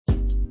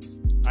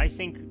I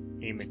think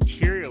a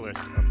materialist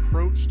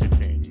approach to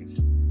things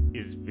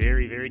is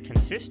very, very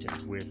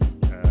consistent with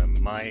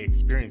my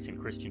experience in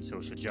Christian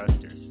social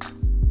justice.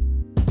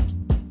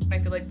 I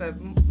feel like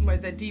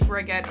the deeper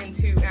I get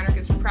into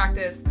anarchist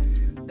practice,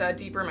 the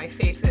deeper my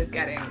faith is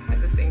getting at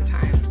the same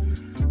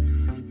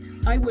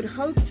time. I would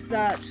hope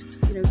that,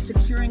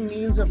 securing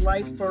means of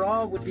life for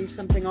all would be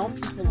something all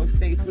people of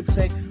faith would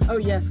say, oh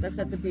yes, that's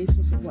at the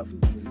basis of what we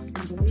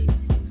believe.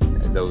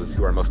 Those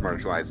who are most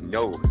marginalized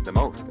know the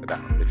most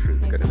about the truth,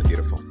 the good, and the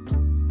beautiful.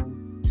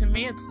 To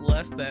me, it's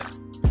less that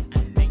I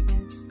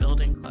think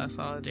building class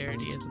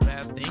solidarity is a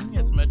bad thing,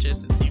 as much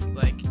as it seems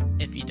like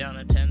if you don't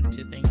attend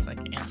to things like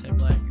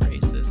anti-Black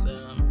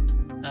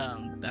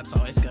racism, that's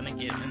always going to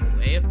get in the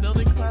way of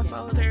building class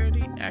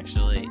solidarity,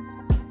 actually.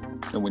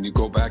 And when you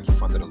go back, you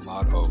find that a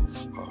lot of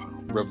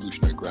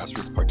revolutionary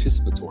grassroots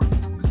participatory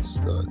movements,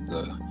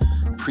 the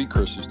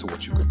precursors to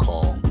what you could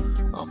call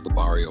the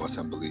barrio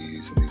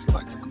assemblies and these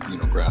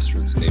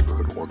grassroots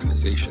neighborhood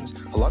organizations,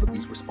 a lot of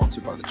these were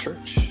sponsored by the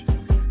church.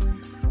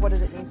 What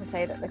does it mean to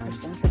say that the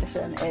Christian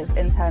tradition is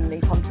internally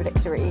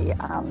contradictory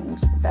and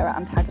there are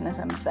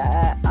antagonisms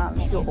there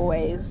and you're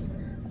always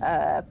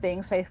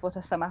being faithful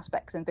to some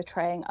aspects and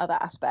betraying other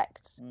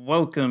aspects?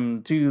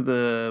 Welcome to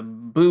the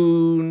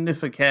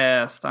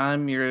Magnificast.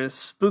 I'm your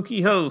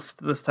spooky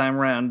host this time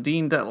around,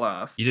 Dean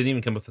Detloff. You didn't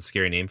even come up with a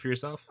scary name for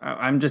yourself?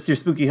 I'm just your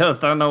spooky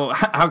host. I don't know,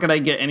 how could I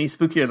get any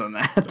spookier than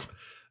that?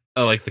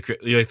 Oh, you like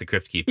the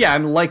Crypt Keeper? Yeah,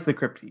 I'm like the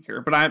Crypt Keeper,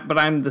 but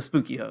I'm the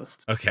spooky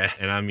host. Okay,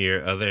 and I'm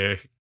your other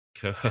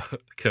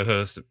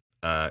co-host,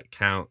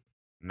 Count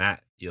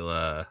Matt.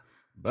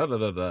 Blah, blah,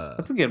 blah, blah.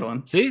 That's a good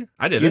one. See?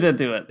 I did it. You did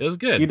do it. It was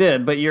good. You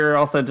did, but you're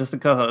also just a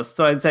co-host.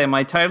 So I'd say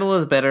my title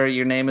is better,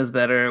 your name is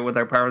better. With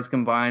our powers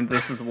combined,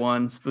 this is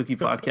one spooky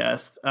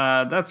podcast.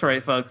 That's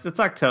right, folks. It's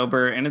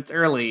October, and it's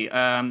early.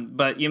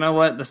 But you know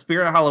what? The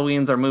spirit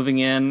Halloweens are moving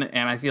in,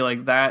 and I feel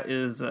like that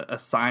is a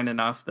sign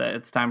enough that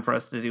it's time for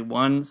us to do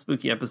one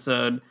spooky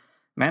episode.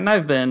 Matt and I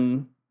have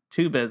been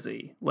too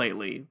busy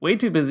lately. Way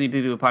too busy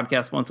to do a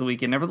podcast once a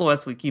week, and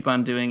nevertheless, we keep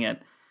on doing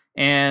it.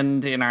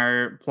 And in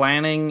our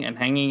planning and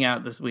hanging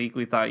out this week,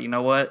 we thought, you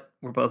know what?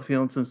 We're both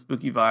feeling some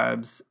spooky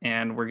vibes,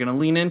 and we're going to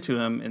lean into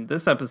them in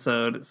this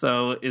episode.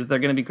 So is there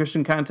going to be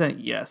Christian content?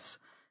 Yes.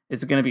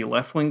 Is it going to be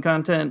left-wing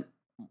content?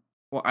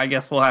 Well, I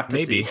guess we'll have to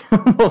see.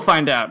 We'll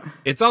find out.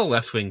 It's all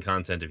left-wing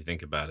content if you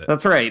think about it.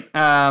 That's right.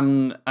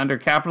 Under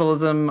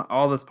capitalism,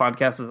 all this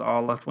podcast is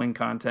all left-wing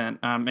content.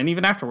 And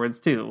even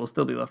afterwards, too, it will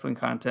still be left-wing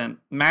content.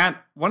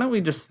 Matt, why don't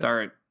we just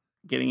start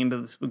getting into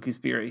the spooky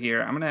spirit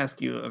here? I'm going to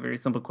ask you a very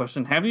simple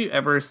question. Have you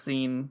ever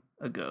seen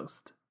a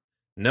ghost?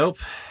 Nope.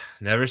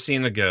 Never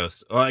seen a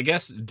ghost. Well, I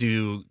guess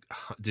do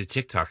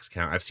TikToks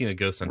count? I've seen a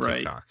ghost on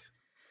TikTok.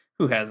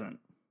 Who hasn't?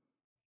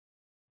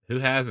 Who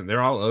hasn't? They're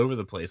all over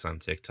the place on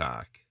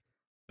TikTok.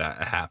 That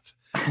app.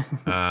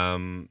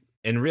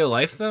 In real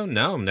life, though,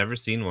 no, I've never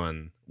seen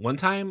one. One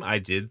time I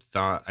did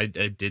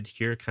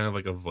hear kind of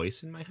like a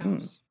voice in my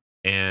house.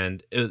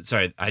 And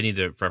sorry, I need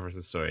to preface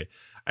the story.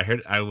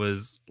 I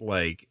was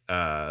like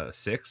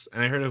 6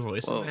 and I heard a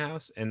voice in my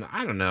house, and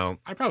I don't know.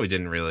 I probably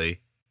didn't really,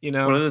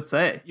 What did it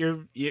say?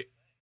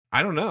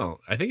 I don't know.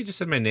 I think it just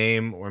said my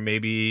name or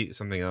maybe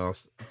something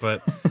else.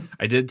 But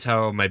I did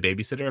tell my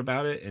babysitter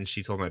about it, and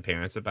she told my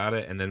parents about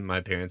it, and then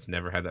my parents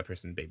never had that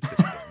person babysit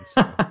again.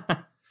 So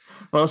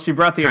well, she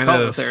brought the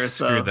occult with her,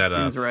 so screwed that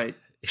seems up. Right.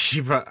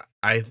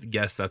 I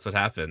guess that's what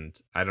happened.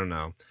 I don't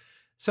know.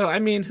 So, I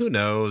mean, who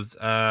knows?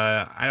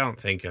 I don't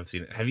think I've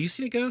seen it. Have you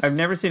seen a ghost? I've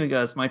never seen a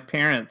ghost. My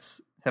parents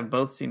have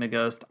both seen a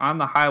ghost on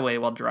the highway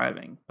while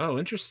driving. Oh,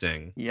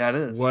 interesting. Yeah, it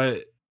is.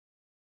 What?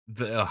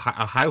 A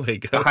highway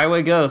ghost? A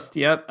highway ghost,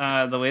 yep.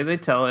 The way they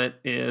tell it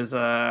is,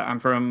 I'm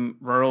from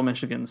rural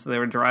Michigan, so they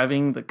were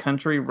driving the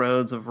country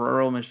roads of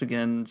rural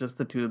Michigan, just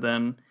the two of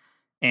them,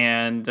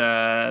 and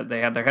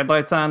they had their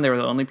headlights on. They were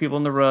the only people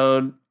in the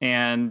road,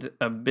 and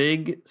a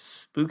big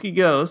spooky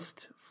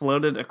ghost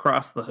floated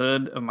across the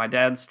hood of my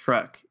dad's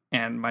truck.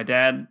 And my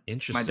dad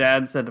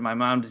said to my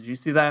mom, "Did you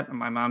see that?" And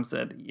my mom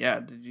said,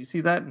 "Yeah." "Did you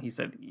see that?" And he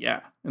said,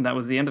 "Yeah." And that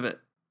was the end of it.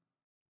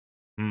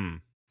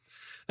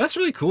 That's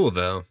really cool,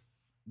 though.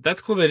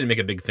 That's cool they didn't make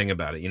a big thing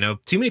about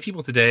it. Too many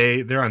people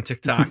today, they're on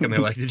TikTok and they're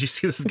like, "Did you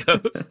see this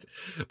ghost?"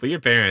 But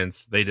your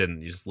parents, they didn't.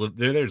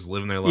 They're just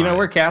living their lives.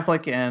 We're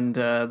Catholic, and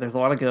there's a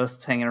lot of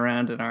ghosts hanging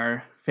around in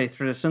our faith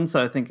tradition,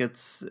 so I think it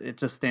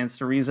just stands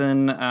to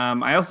reason.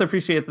 I also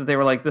appreciate that they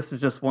were like, this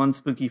is just one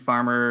spooky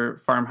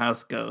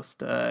farmhouse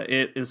ghost.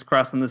 It is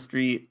crossing the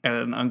street at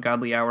an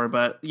ungodly hour,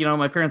 but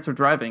my parents were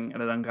driving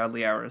at an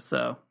ungodly hour,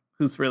 so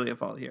who's really at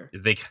fault here?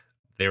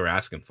 They were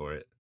asking for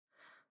it.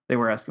 They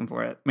were asking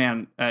for it.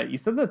 Man, you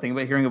said that thing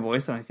about hearing a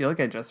voice, and I feel like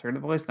I just heard a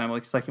voice, and I'm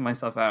like sucking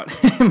myself out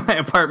in my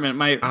apartment,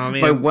 my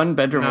one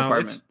bedroom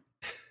apartment.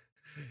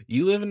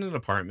 You live in an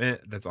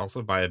apartment that's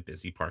also by a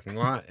busy parking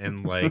lot,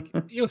 and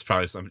it's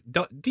probably somebody.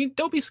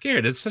 Don't be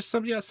scared. It's just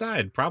somebody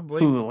outside,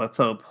 probably. Ooh, let's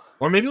hope.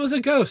 Or maybe it was a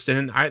ghost,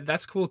 and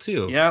that's cool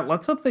too. Yeah,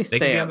 let's hope they stay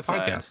can be outside.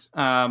 on the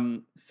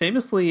podcast.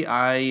 Famously,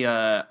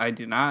 I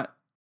do not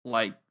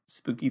like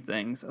spooky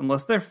things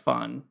unless they're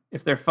fun.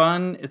 If they're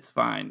fun, it's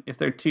fine. If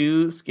they're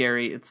too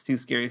scary, it's too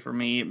scary for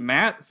me.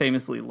 Matt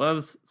famously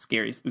loves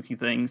scary, spooky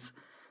things.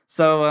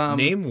 So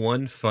name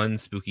one fun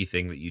spooky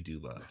thing that you do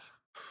love.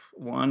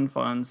 One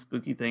fun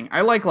spooky thing.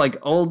 I like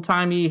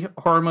old-timey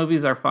horror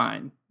movies are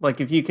fine. Like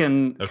if you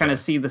can kind of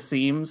see the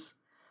seams,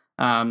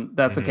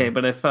 that's okay.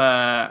 But if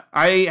I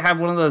have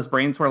one of those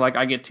brains where like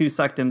I get too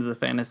sucked into the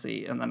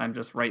fantasy and then I'm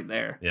just right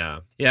there. Yeah,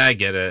 I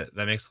get it.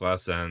 That makes a lot of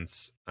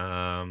sense.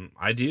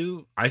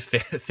 I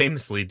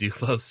famously do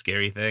love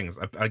scary things.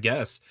 I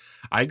guess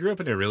I grew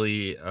up in a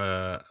really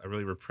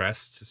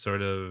repressed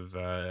sort of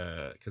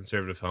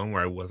conservative home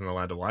where I wasn't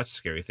allowed to watch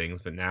scary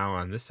things. But now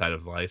on this side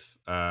of life,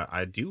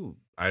 I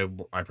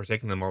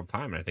partake in them all the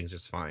time, and I think it's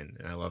just fine,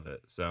 and I love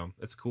it. So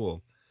it's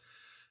cool.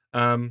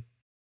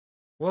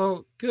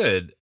 Well,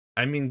 good.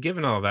 I mean,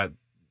 given all that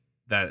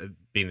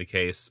being the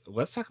case,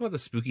 let's talk about the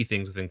spooky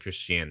things within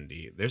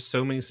Christianity. There's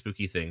so many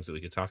spooky things that we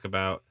could talk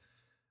about.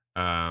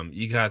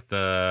 You got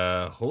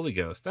the Holy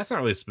Ghost. That's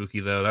not really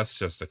spooky though. That's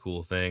just a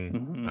cool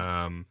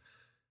thing.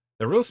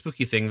 The real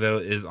spooky thing though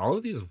is all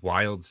of these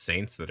wild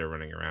saints that are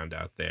running around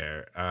out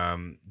there.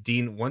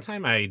 Dean, one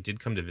time I did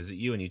come to visit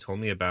you and you told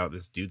me about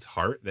this dude's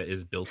heart that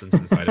is built into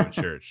the side of a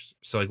church.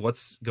 So like,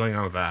 what's going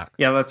on with that?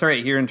 Yeah, that's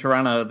right. Here in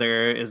Toronto,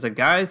 there is a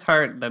guy's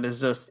heart that is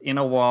just in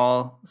a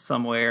wall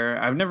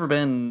somewhere. I've never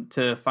been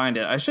to find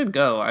it. I should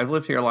go. I've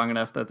lived here long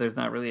enough that there's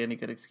not really any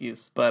good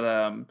excuse.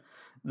 But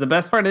the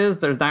best part is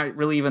there's not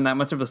really even that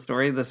much of a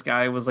story. This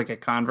guy was like a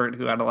convert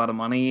who had a lot of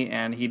money,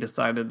 and he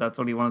decided that's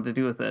what he wanted to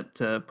do with it,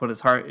 to put his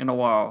heart in a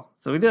wall.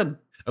 So he did.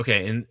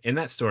 Okay, in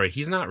that story,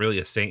 he's not really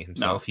a saint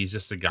himself. No. He's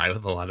just a guy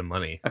with a lot of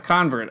money. A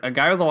convert, a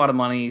guy with a lot of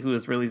money who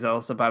is really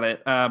zealous about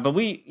it. But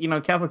we,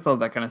 Catholics love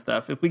that kind of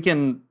stuff. If we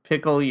can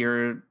pickle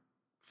your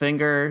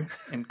finger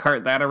and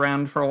cart that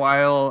around for a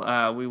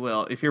while, we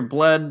will. If your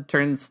blood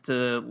turns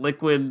to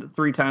liquid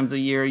 3 times a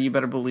year, you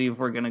better believe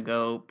we're going to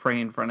go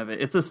pray in front of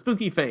it. It's a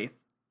spooky faith.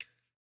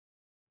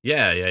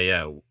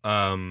 Yeah.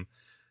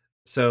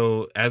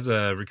 So as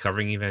a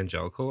recovering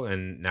evangelical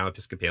and now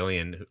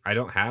Episcopalian, I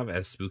don't have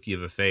as spooky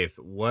of a faith.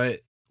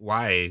 Why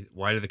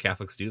do the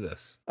Catholics do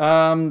this?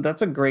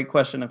 That's a great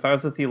question. If I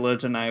was a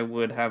theologian, I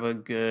would have a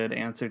good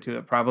answer to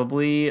it,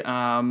 probably.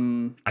 I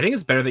think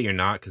it's better that you're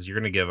not, because you're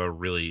going to give a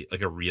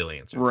real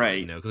answer,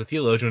 right? Because a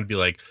theologian would be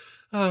like,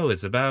 oh,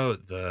 it's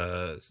about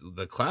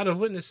the cloud of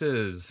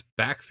witnesses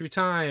back through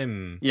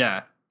time.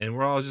 Yeah. And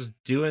we're all just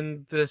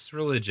doing this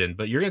religion,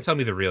 but you're going to tell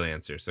me the real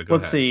answer. So go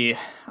ahead. Let's see.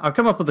 I'll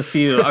come up with a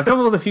few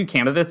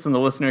candidates, and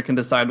the listener can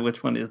decide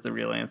which one is the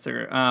real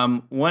answer.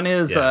 One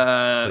is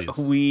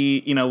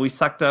we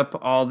sucked up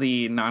all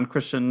the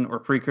non-Christian or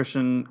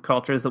pre-Christian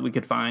cultures that we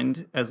could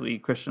find as we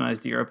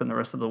Christianized Europe and the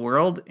rest of the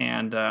world,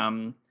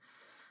 and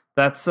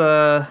that's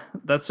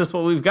just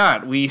what we've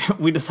got. We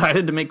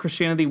decided to make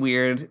Christianity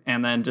weird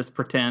and then just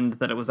pretend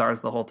that it was ours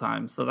the whole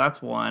time. So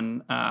that's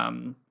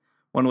one.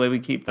 One way we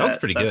keep that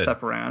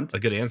stuff around. A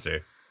good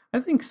answer. I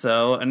think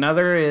so.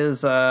 Another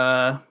is,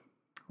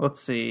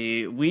 let's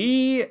see.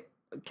 We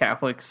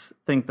Catholics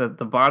think that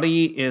the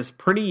body is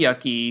pretty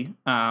yucky.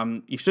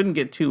 You shouldn't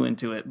get too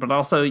into it, but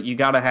also you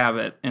got to have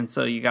it. And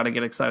so you got to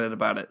get excited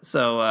about it.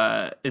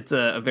 So it's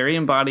a very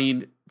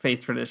embodied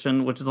faith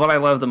tradition, which is what I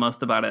love the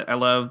most about it. I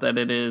love that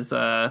it is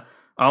all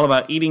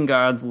about eating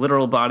God's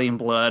literal body and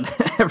blood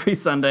every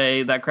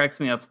Sunday. That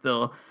cracks me up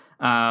still.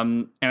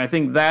 And I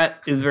think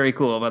that is very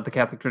cool about the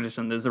Catholic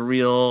tradition. There's a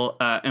real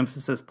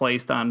emphasis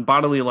placed on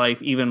bodily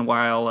life, even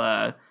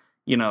while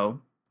you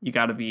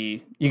got to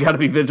be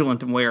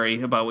vigilant and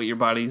wary about what your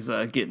body's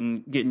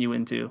getting you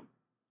into.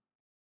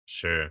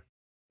 Sure,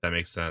 that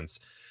makes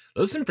sense.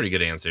 Those are some pretty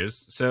good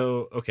answers.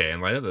 So, okay,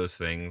 in light of those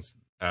things,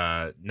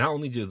 not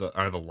only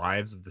are the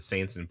lives of the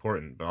saints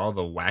important, but all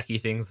the wacky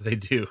things that they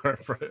do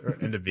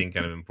end up being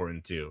kind of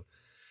important too.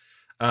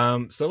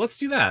 So let's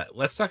do that.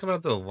 Let's talk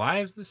about the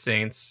lives of the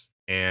saints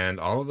and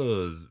all of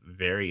those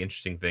very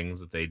interesting things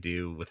that they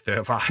do with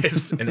their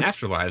lives and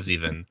afterlives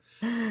even.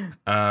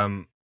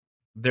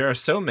 There are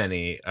so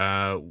many.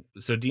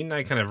 So Dean and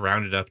I kind of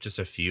rounded up just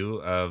a few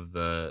of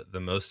the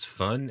most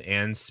fun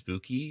and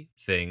spooky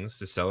things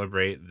to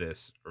celebrate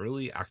this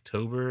early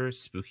October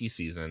spooky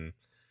season.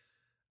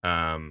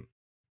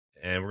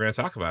 And we're going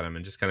to talk about them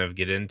and just kind of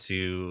get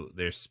into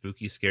their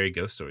spooky, scary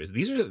ghost stories.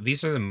 These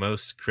are the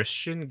most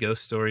Christian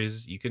ghost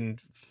stories you can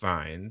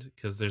find,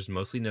 because there's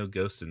mostly no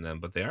ghosts in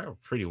them, but they are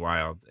pretty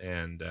wild,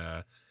 and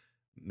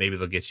maybe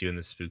they'll get you in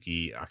the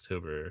spooky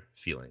October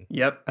feeling.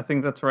 Yep, I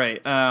think that's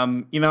right.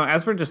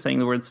 As we're just saying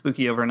the word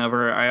spooky over and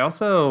over, I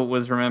also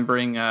was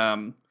remembering,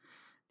 you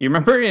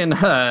remember in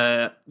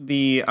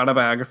the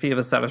autobiography of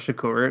Asada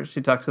Shakur, she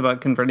talks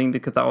about converting to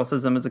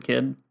Catholicism as a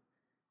kid?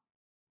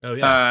 Oh,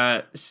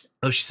 yeah.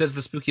 She says the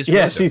spookiest religion.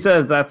 Yeah, she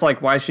says that's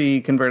like why she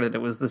converted. It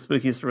was the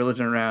spookiest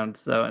religion around.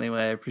 So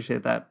anyway, I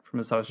appret that from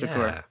Asada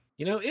Shakur.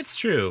 Yeah. It's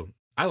true.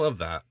 I love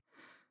that.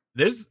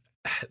 There's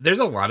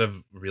a lot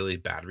of really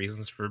bad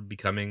reasons for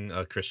becoming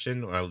a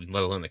Christian, or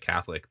let alone a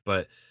Catholic.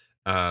 But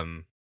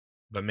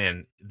But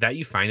man, that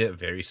you find it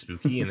very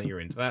spooky and that you're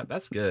into that,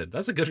 that's good.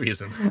 That's a good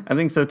reason. I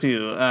think so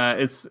too.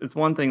 It's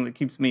one thing that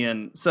keeps me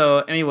in.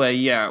 So anyway,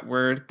 yeah,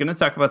 we're gonna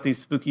talk about these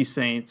spooky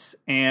saints,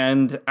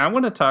 and I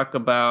want to talk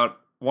about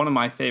one of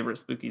my favorite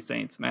spooky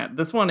saints, Matt.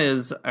 This one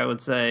is, I would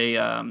say,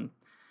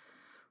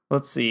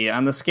 let's see,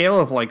 on the scale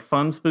of like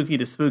fun spooky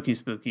to spooky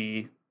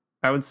spooky,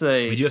 I would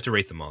say We do have to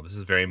rate them all. This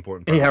is very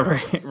important. Yeah,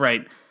 right,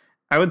 right.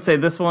 I would say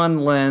this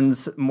one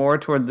lends more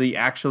toward the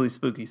actually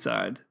spooky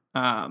side.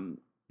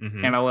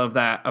 And I love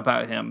that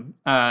about him.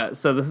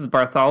 So this is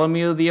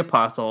Bartholomew the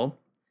Apostle.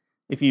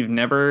 If you've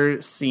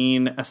never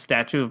seen a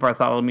statue of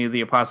Bartholomew the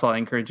Apostle, I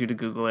encourage you to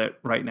Google it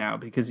right now,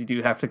 because you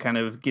do have to kind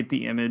of get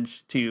the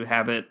image to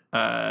have it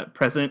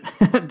present,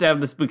 to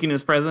have the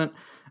spookiness present.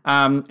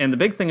 And the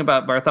big thing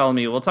about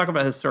Bartholomew, we'll talk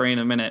about his story in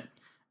a minute,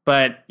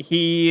 but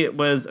he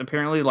was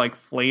apparently like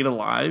flayed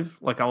alive,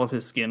 like all of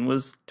his skin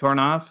was torn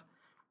off.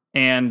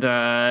 And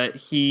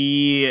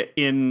he,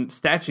 in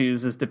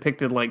statues, is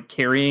depicted like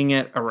carrying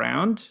it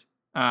around.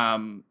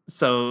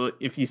 So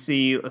if you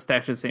see a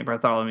statue of St.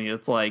 Bartholomew,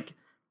 it's like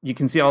you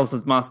can see all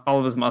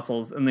of his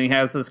muscles. And then he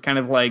has this kind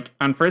of like,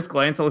 on first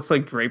glance, it looks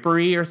like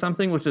drapery or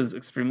something, which is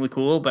extremely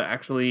cool. But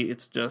actually,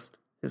 it's just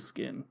his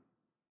skin.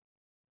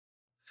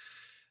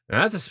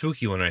 Now, that's a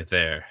spooky one right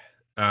there.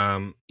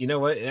 You know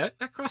what?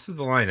 That crosses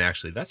the line,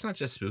 actually. That's not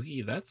just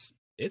spooky.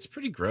 It's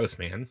pretty gross,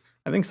 man.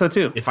 I think so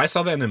too. If I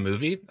saw that in a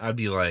movie, I'd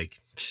be like,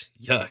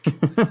 yuck.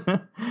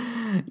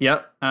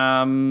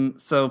 Yep.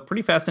 So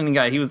pretty fascinating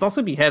guy. He was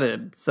also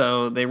beheaded,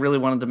 so they really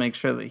wanted to make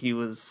sure that he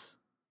was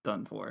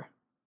done for.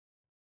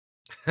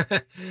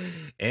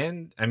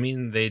 And I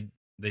mean, they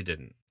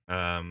didn't.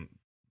 That's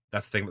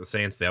the thing about the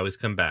saints; they always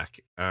come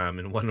back,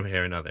 in one way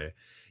or another.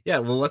 Yeah.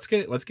 Well, let's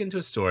get into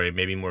a story,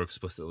 maybe more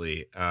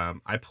explicitly.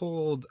 I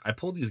pulled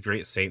these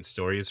great saint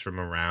stories from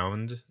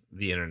around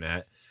the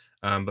internet.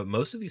 But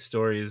most of these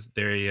stories,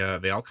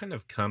 they all kind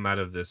of come out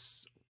of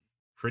this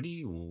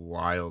pretty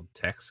wild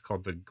text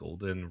called the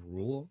Golden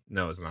Rule.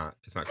 No, it's not.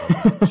 It's not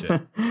called that.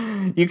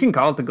 Shit. You can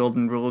call it the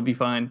Golden Rule. It'll be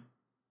fine.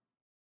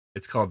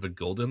 It's called the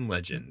Golden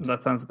Legend.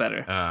 That sounds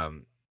better.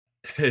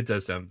 It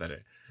does sound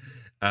better.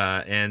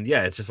 And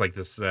yeah, it's just like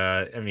this.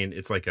 I mean,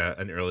 it's like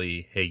an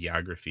early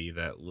hagiography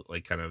that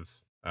like kind of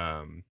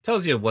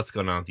tells you what's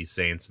going on with these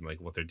saints and like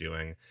what they're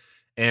doing.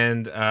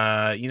 And,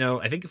 you know,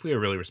 I think if we were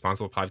really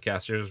responsible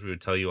podcasters, we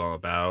would tell you all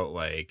about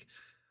like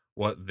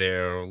what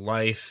their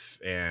life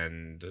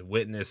and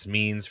witness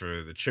means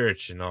for the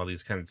church and all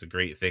these kinds of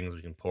great things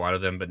we can pull out of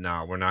them. But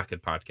no, we're not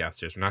good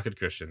podcasters. We're not good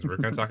Christians. We're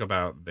going to talk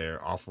about their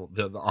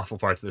the awful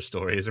parts of their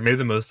stories, or maybe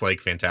the most like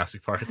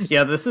fantastic parts.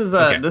 Yeah, this is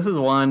this is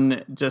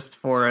one just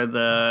for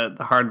the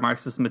hard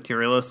Marxist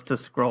materialists to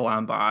scroll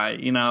on by.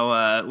 You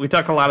know, we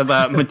talk a lot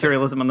about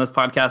materialism on this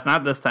podcast.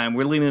 Not this time.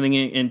 We're leaning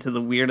into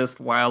the weirdest,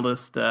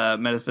 wildest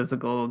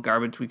metaphysical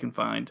garbage we can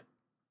find.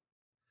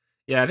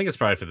 Yeah, I think it's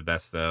probably for the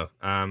best, though.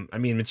 I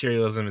mean,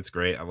 materialism, it's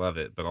great. I love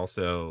it. But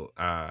also,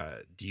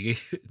 in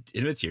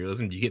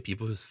materialism, do you get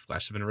people whose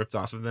flesh have been ripped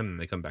off of them and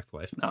they come back to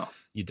life? No.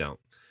 You don't.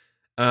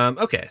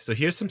 Okay, so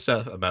here's some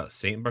stuff about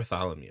St.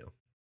 Bartholomew.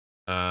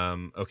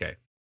 Okay,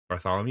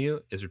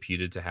 Bartholomew is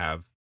reputed to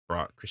have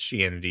brought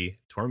Christianity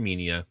to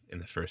Armenia in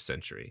the 1st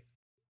century.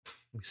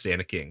 We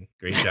stand a king.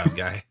 Great job,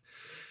 guy.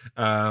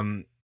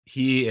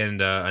 He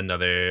and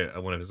another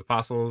one of his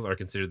apostles are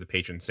considered the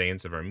patron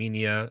saints of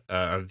Armenia,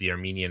 of the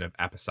Armenian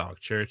Apostolic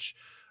Church.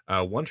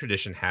 One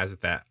tradition has it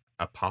that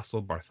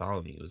Apostle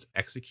Bartholomew was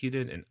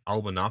executed in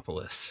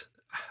Albanopolis.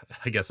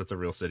 I guess that's a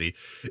real city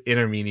in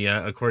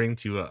Armenia. According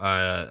to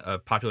a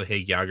popular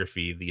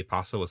hagiography, the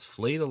apostle was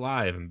flayed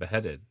alive and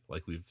beheaded,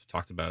 like we've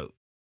talked about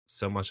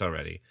so much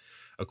already.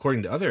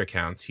 According to other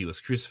accounts, he was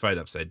crucified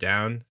upside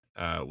down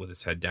with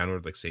his head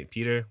downward like St.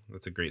 Peter.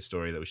 That's a great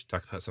story that we should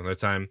talk about some other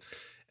time.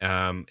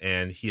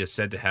 And he is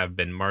said to have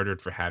been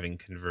martyred for having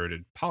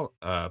converted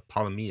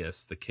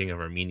Ptolemais, the king of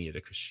Armenia, to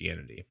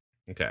Christianity.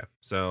 Okay,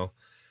 so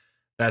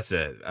that's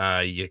it.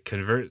 You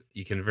convert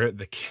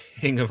the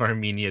king of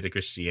Armenia to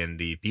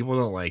Christianity. People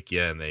don't like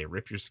you, and they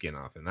rip your skin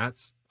off, and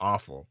that's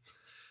awful.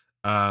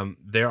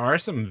 There are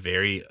some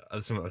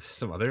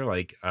some other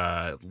like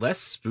less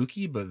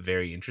spooky but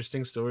very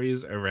interesting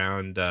stories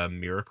around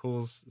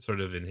miracles,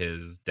 sort of in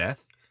his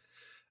death.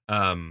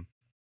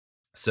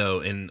 So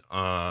in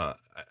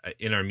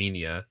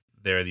Armenia,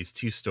 there are these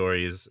 2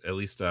 stories, at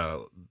least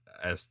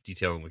as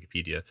detailed in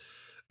Wikipedia,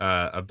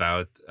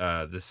 about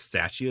this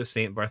statue of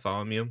Saint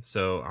Bartholomew.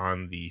 So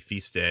on the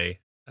feast day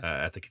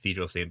at the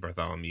Cathedral of Saint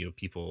Bartholomew,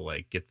 people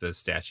like get the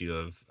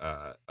statue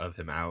of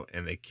him out,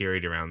 and they carry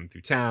it around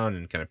through town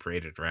and kind of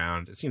parade it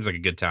around. It seems like a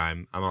good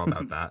time. I'm all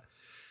about that.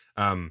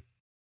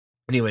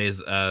 Anyways,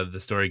 the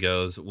story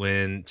goes,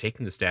 when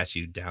taking the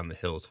statue down the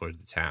hill towards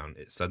the town,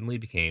 it suddenly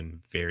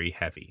became very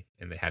heavy,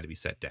 and they had to be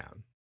set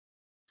down.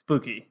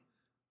 Spooky.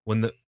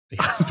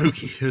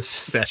 Spooky. This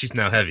statue's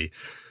now heavy.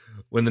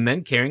 When the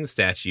men carrying the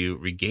statue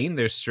regained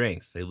their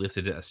strength, they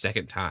lifted it a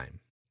second time,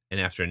 and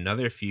after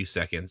another few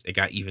seconds, it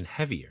got even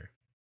heavier.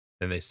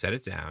 Then they set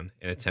it down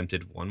and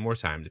attempted one more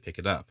time to pick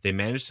it up. They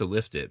managed to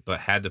lift it, but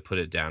had to put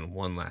it down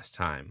one last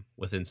time.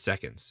 Within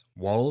seconds,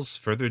 walls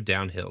further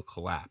downhill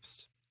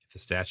collapsed. If the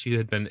statue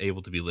had been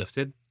able to be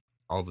lifted,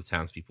 all the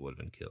townspeople would have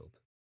been killed.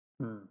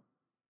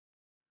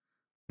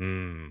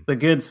 The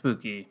good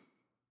spooky.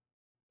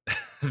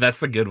 That's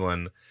the good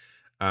one.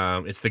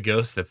 It's the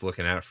ghost that's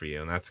looking out for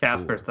you, and that's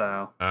Casper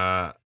cool.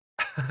 style.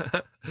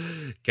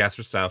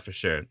 Casper style for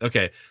sure.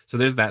 Okay, so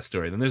there's that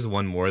story. Then there's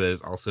one more that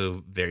is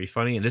also very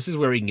funny, and this is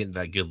where we can get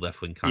that good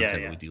left-wing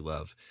content we do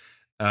love.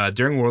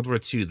 During World War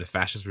II, the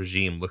fascist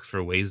regime looked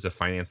for ways to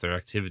finance their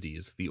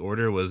activities. The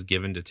order was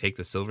given to take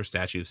the silver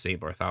statue of St.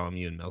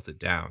 Bartholomew and melt it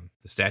down.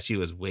 The statue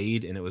was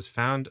weighed, and it was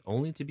found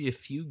only to be a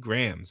few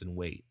grams in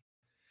weight.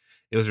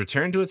 It was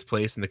returned to its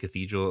place in the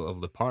Cathedral of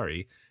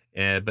Lipari,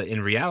 but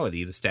in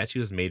reality, the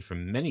statue is made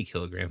from many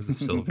kilograms of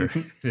silver.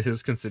 It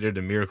is considered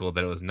a miracle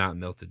that it was not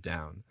melted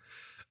down.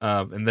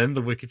 And then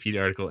the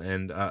Wikipedia article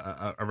end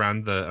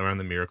around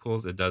the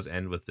miracles. It does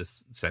end with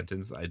this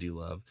sentence I do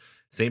love.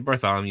 Saint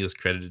Bartholomew is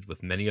credited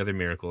with many other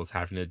miracles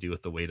having to do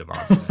with the weight of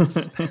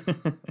objects.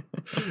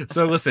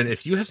 So listen,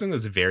 if you have something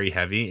that's very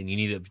heavy and you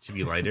need it to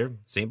be lighter,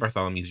 Saint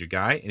Bartholomew's your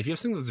guy. And if you have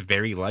something that's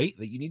very light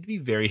that you need to be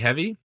very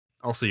heavy,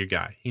 also your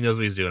guy. He knows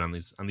what he's doing on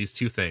these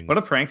two things. What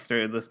a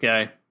prankster, this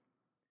guy.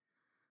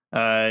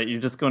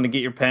 You're just going to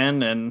get your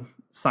pen and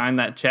sign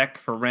that check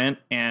for rent,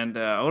 and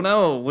oh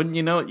no, wouldn't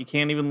you know it, you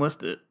can't even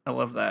lift it. I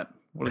love that.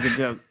 What a good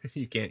joke.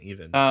 You can't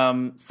even.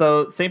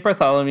 So St.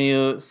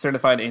 Bartholomew,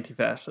 certified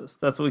anti-fascist.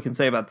 That's what we can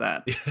say about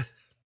that.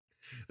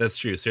 That's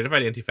true.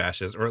 Certified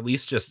anti-fascist, or at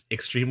least just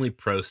extremely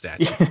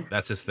pro-statue.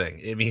 That's his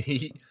thing. I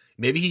mean,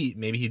 maybe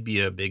he'd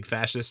be a big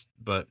fascist,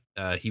 but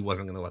he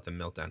wasn't going to let them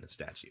melt down his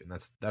statue,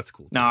 and that's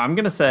cool. No, I'm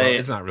going to say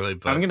it's not really.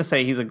 But I'm going to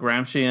say he's a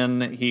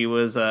Gramscian. He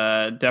was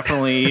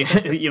definitely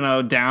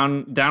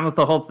down with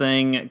the whole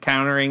thing,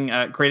 creating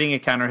a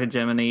counter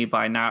hegemony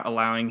by not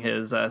allowing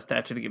his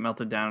statue to get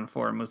melted down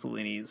for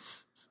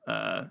Mussolini's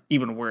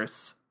even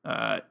worse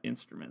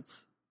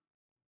instruments.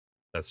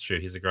 That's true.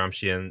 He's a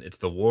Gramscian. It's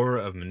the war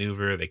of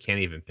maneuver. They can't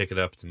even pick it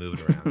up to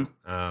move it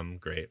around.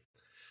 Great.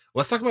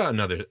 Let's talk about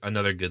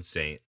another good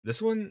saint.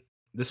 This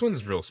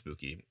one's real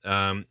spooky.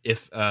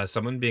 If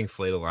someone being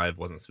flayed alive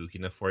wasn't spooky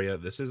enough for you,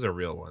 this is a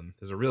real one.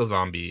 There's a real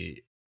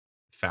zombie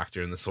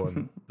factor in this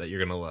one that you're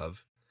gonna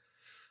love.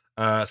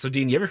 So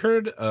Dean, you ever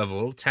heard of a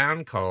little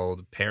town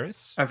called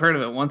Paris? I've heard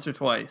of it once or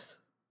twice.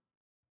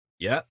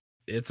 Yeah,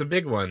 it's a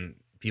big one.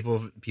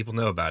 People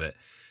know about it.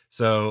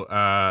 So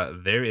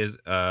there is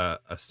a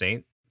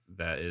saint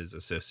that is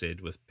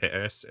associated with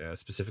Paris,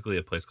 specifically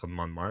a place called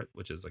Montmartre,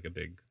 which is like a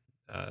big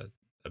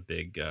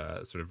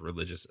sort of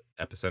religious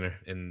epicenter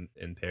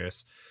in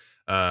Paris.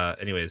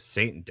 Anyways,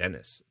 Saint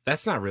Denis.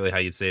 That's not really how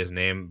you'd say his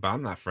name, but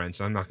I'm not French,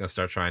 so I'm not going to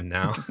start trying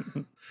now.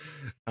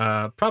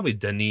 Probably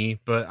Denis,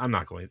 but I'm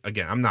not going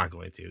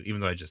to,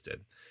 even though I just did.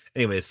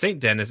 Anyways,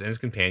 Saint Denis and his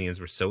companions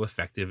were so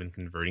effective in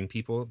converting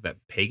people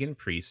that pagan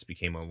priests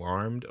became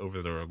alarmed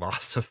over their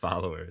loss of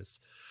followers.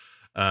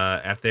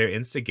 At their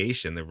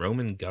instigation, the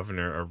Roman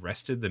governor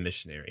arrested the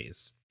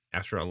missionaries.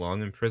 After a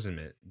long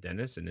imprisonment,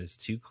 Denis and his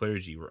two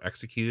clergy were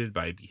executed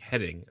by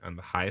beheading on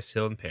the highest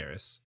hill in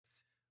Paris,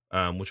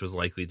 which was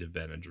likely to have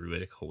been a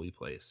druidic holy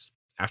place.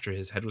 After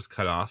his head was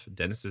cut off,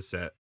 Denis is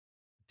said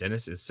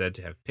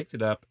to have picked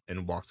it up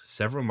and walked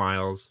several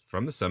miles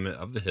from the summit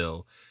of the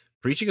hill,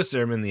 preaching a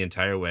sermon the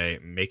entire way,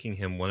 making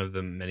him one of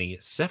the many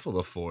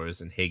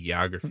cephalophores in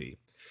hagiography.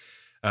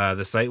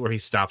 The site where he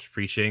stopped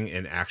preaching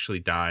and actually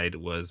died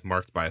was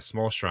marked by a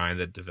small shrine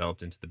that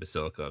developed into the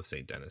Basilica of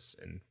Saint Denis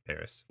in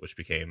Paris, which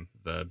became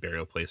the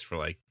burial place for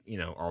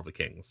all the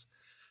kings.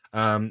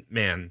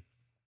 Man,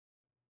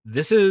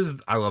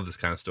 I love this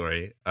kind of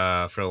story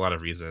for a lot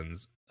of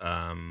reasons.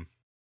 But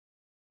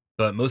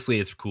mostly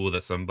it's cool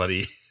that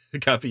somebody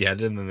got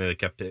beheaded and then they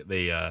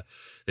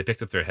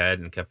picked up their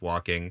head and kept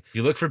walking. If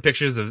you look for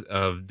pictures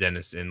of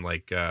Denis in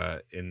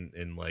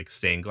in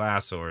stained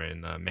glass or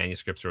in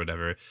manuscripts or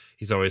whatever,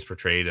 he's always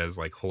portrayed as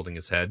like holding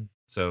his head.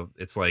 So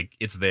it's like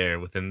it's there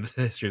within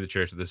the history of the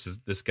church.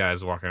 This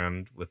guy's walking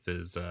around with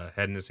his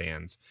head in his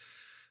hands.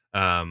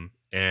 And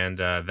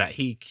that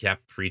he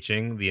kept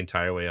preaching the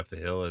entire way up the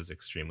hill is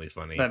extremely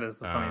funny. That is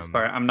the funniest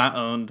part. I'm not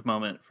owned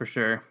moment for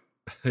sure.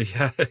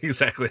 Yeah,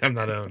 exactly. I'm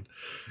not owned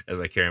as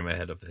I carry my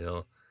head up the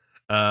hill.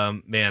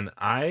 Man,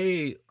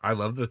 I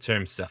love the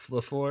term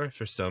cephalophore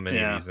for so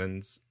many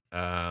reasons.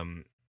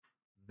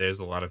 There's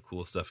a lot of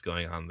cool stuff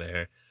going on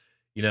there.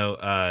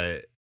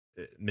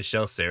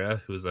 Michel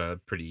Serres, who's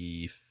a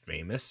pretty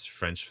famous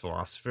French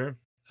philosopher,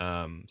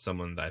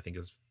 someone that I think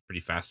is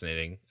pretty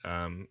fascinating,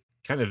 kind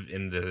of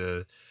in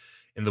the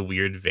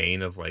weird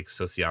vein of like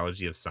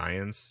sociology of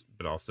science,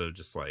 but also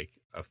just like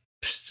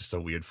just a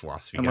weird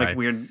philosophy and guy. Like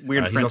weird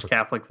French also,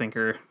 Catholic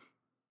thinker.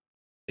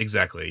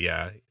 Exactly,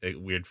 yeah, a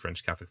weird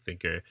French Catholic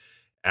thinker.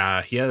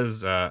 He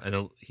has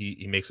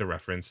he makes a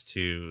reference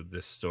to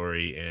this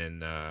story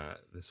in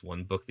this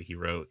one book that he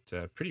wrote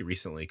pretty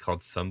recently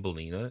called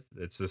Thumbelina.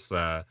 It's this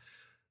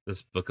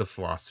book of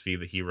philosophy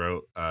that he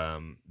wrote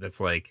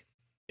that's like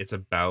it's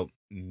about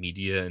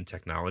media and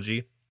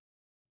technology.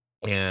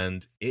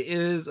 And it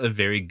is a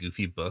very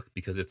goofy book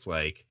because it's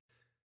like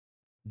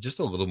just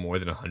a little more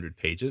than 100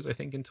 pages, I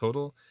think, in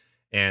total.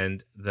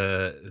 And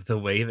the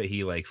way that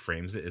he like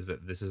frames it is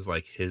that this is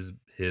like his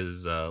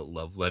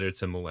love letter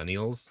to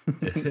millennials.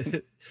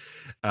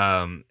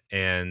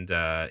 And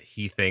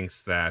he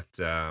thinks that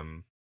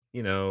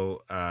you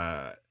know,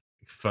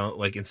 phone,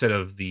 like, instead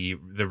of the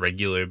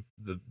regular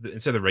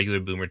instead of the regular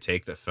boomer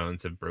take that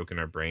phones have broken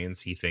our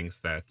brains, he thinks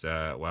that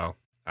well,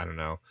 I don't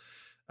know,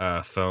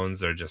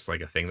 phones are just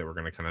like a thing that we're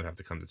going to kind of have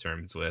to come to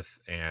terms with,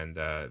 and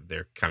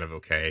they're kind of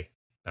okay.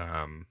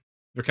 Um,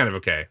 they're kind of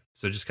okay,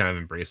 so just kind of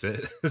embrace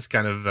it. It's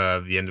kind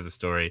of the end of the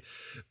story.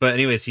 But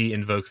anyways, he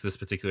invokes this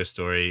particular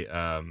story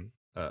of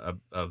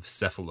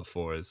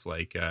cephalophores,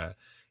 like you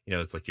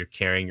know, it's like you're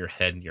carrying your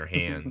head in your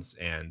hands,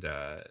 and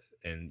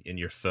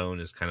your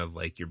phone is kind of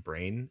like your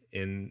brain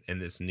in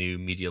this new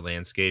media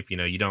landscape. You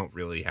know, you don't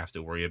really have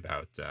to worry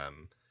about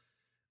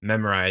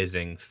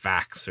memorizing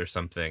facts or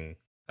something,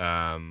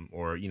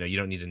 or you know, you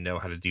don't need to know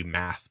how to do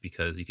math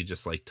because you could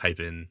just like type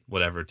in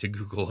whatever to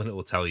Google and it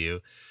will tell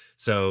you.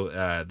 So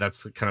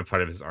that's kind of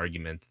part of his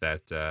argument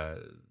that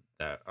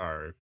that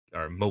our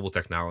mobile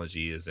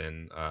technology is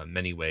in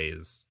many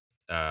ways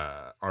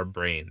our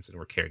brains, and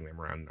we're carrying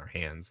them around in our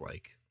hands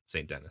like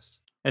Saint Denis.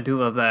 I do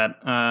love that.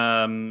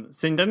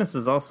 Saint Denis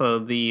is also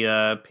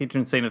the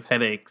patron saint of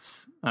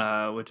headaches,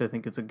 which I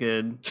think is a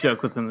good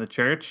joke within the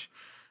church.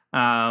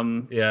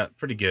 Yeah,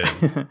 pretty good.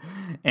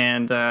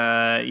 And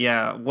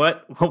yeah,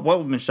 what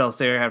would Michelle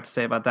Sayer have to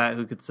say about that?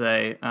 Who could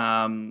say?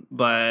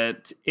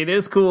 But it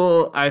is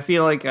cool. I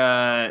feel like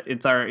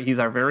he's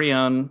our very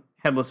own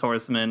headless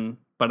horseman,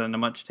 but in a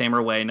much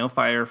tamer way. No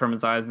fire from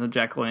his eyes, no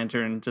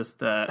jack-o'-lantern,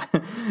 just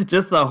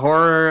just the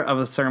horror of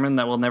a sermon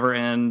that will never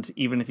end,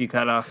 even if you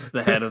cut off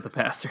the head of the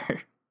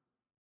pastor.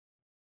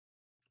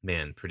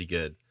 Man, pretty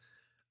good.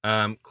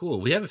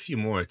 Cool. We have a few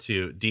more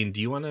too. Dean,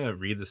 do you want to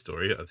read the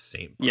story of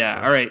Saint Barbara?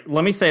 Yeah, all right.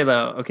 Let me say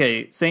though,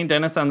 okay, Saint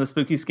Denis on the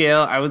spooky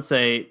scale, I would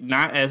say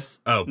not as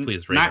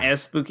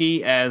as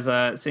spooky as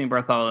Saint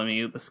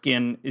Bartholomew. The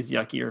skin is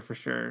yuckier for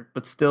sure,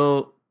 but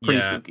still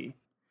pretty spooky.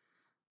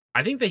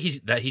 I think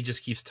that he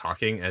just keeps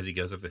talking as he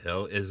goes up the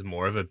hill is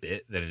more of a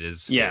bit than it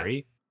is scary.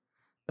 Yeah,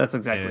 that's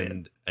exactly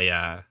it.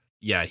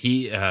 Yeah,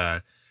 he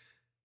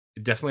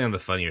definitely on the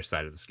funnier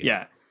side of the scale.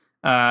 Yeah.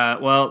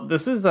 Well,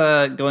 this is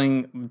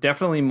going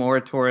definitely more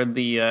toward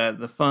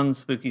the fun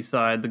spooky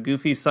side, the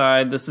goofy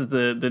side. This is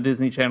the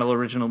Disney Channel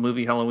original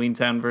movie Halloween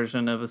Town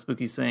version of a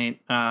spooky saint,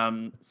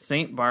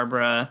 Saint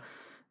Barbara.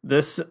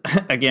 This,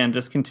 again,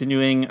 just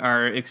continuing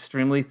our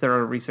extremely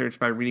thorough research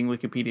by reading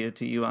Wikipedia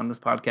to you on this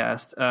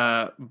podcast.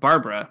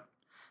 Barbara,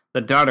 the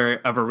daughter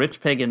of a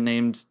rich pagan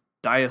named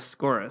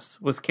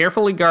Dioscorus, was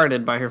carefully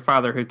guarded by her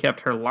father, who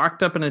kept her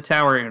locked up in a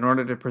tower in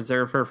order to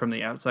preserve her from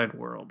the outside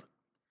world.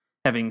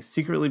 Having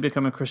secretly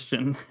become a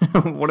Christian,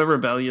 what a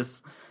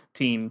rebellious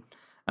teen,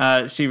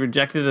 she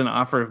rejected an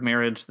offer of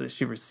marriage that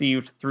she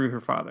received through her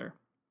father.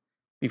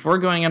 Before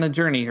going on a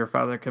journey, her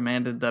father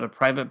commanded that a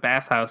private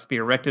bathhouse be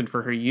erected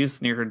for her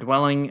use near her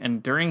dwelling,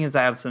 and during his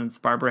absence,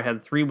 Barbara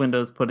had 3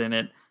 windows put in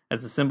it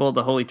as a symbol of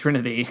the Holy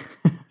Trinity,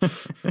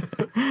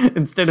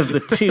 instead of the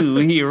 2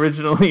 he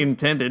originally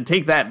intended.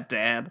 Take that,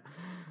 Dad.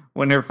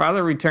 When her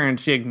father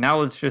returned, she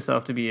acknowledged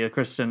herself to be a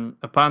Christian.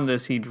 Upon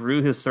this, he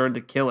drew his sword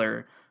to kill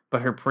her,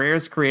 but her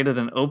prayers created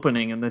an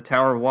opening in the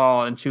tower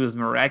wall, and she was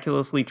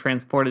miraculously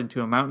transported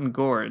to a mountain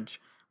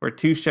gorge, where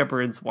 2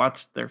 shepherds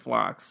watched their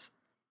flocks.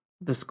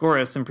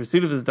 Dioscorus, in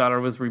pursuit of his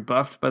daughter, was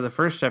rebuffed by the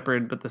first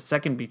shepherd, but the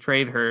second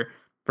betrayed her.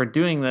 For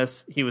doing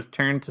this, he was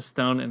turned to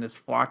stone, and his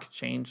flock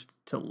changed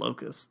to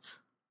locusts.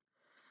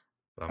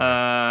 All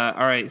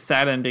right,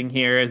 sad ending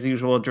here, as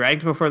usual.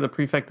 Dragged before the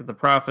prefect of the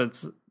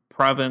province,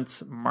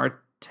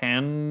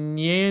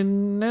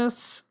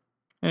 Martanianus.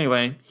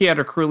 Anyway, he had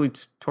her cruelly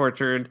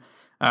tortured.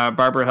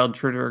 Barbara held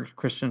true to her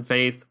Christian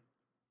faith.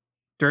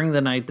 During the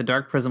night, the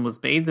dark prison was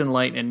bathed in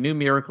light, and new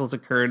miracles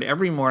occurred.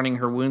 Every morning,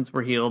 her wounds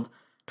were healed.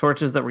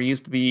 Torches that were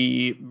used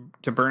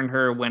to burn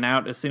her went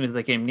out as soon as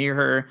they came near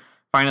her.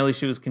 Finally,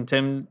 she was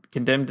condemned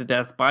to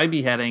death by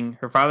beheading.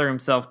 Her father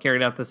himself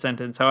carried out the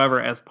sentence.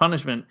 However, as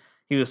punishment,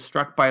 he was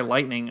struck by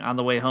lightning on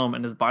the way home,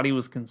 and his body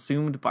was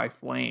consumed by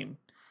flame.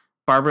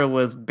 Barbara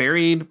was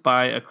buried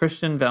by a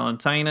Christian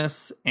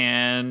Valentinus,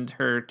 and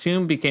her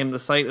tomb became the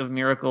site of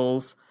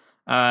miracles.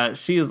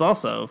 She is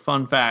also,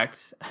 fun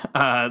fact,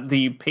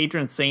 the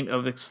patron saint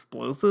of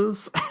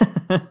explosives,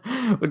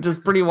 which is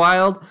pretty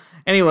wild.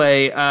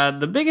 Anyway,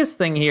 the biggest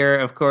thing here,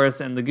 of course,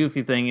 and the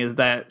goofy thing is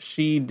that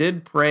she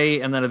did pray,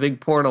 and then a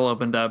big portal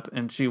opened up,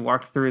 and she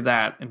walked through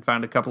that and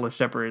found a couple of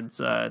shepherds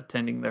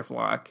tending their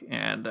flock,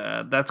 and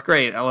that's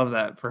great. I love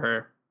that for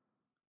her.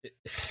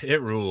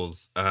 It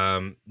rules.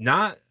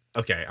 Not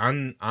okay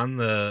on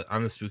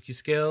the spooky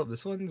scale.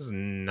 This one's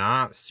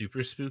not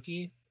super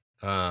spooky,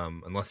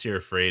 unless you're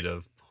afraid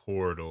of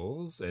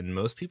portals, and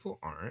most people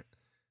aren't.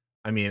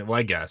 I mean, well,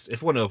 I guess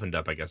if one opened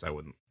up, I guess I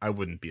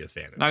wouldn't be a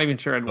fan of it. Not even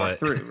sure I'd walk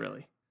through,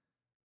 really.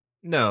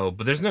 No,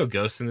 but there's no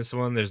ghosts in this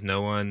one. There's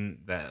no one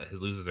that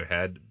loses their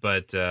head.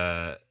 But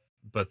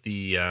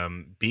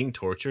being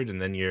tortured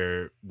and then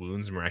your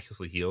wounds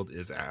miraculously healed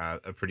is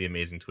a pretty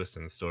amazing twist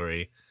in the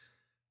story.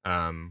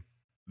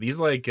 These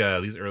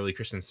early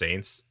Christian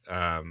saints,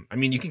 I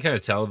mean, you can kind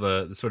of tell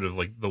the sort of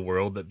like the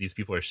world that these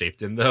people are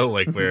shaped in, though,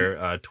 like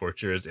where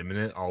torture is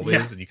imminent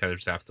always, and you kind of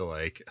just have to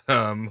like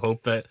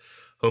hope that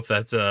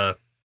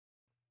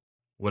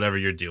whatever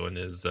you're doing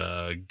is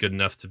good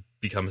enough to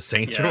become a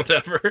saint or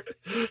whatever.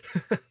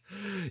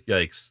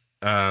 Yikes.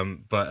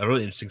 But a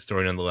really interesting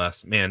story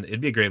nonetheless. Man,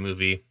 it'd be a great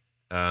movie.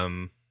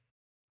 I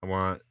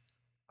want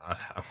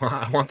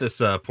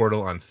this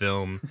Portal on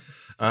film.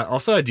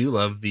 Also, I do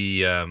love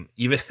the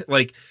even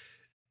like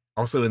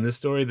also in this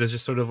story, there's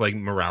just sort of like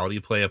morality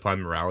play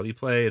upon morality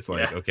play. It's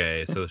like,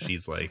 okay, so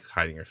she's like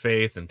hiding her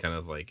faith and kind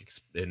of like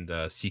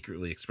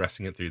secretly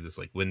expressing it through this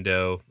like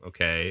window.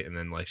 Okay. And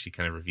then like she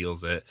kind of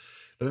reveals it.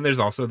 But then there's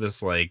also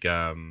this like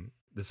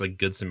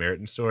Good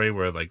Samaritan story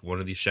where like one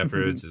of these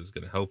shepherds is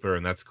going to help her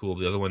and that's cool.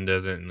 The other one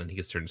doesn't. And then he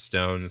gets turned to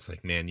stone. It's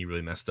like, man, you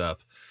really messed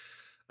up.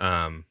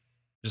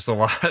 Just a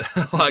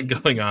lot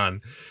going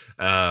on.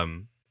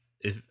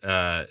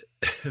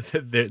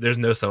 There's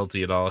no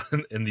subtlety at all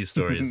in these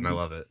stories, and I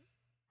love it.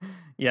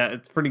 Yeah,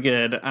 it's pretty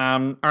good.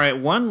 All right,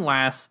 one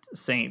last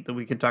saint that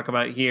we could talk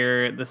about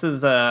here. This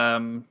is I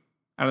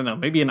don't know,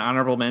 maybe an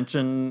honorable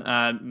mention.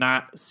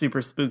 Not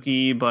super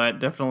spooky, but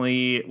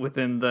definitely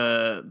within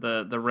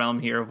the realm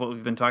here of what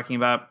we've been talking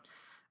about.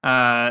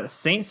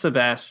 Saint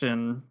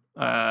Sebastian,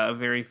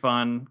 very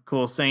fun,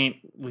 cool saint.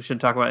 We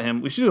should talk about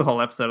him. We should do a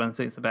whole episode on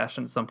Saint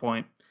Sebastian at some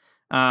point.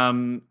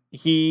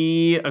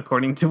 He,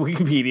 according to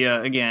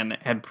Wikipedia, again,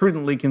 had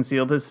prudently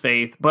concealed his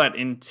faith, but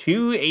in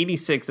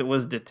 286 it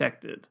was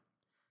detected.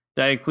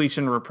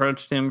 Diocletian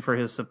reproached him for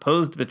his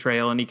supposed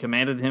betrayal, and he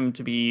commanded him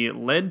to be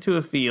led to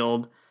a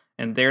field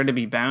and there to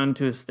be bound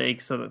to a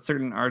stake so that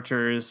certain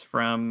archers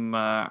from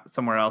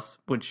somewhere else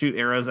would shoot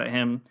arrows at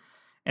him.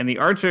 And the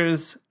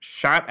archers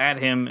shot at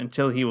him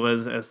until he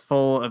was as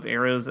full of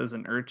arrows as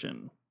an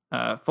urchin,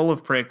 full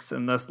of pricks,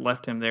 and thus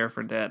left him there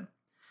for dead.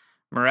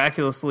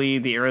 Miraculously,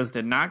 the arrows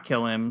did not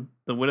kill him.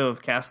 The widow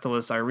of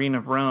Castulus, Irene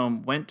of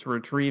Rome, went to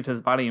retrieve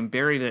his body and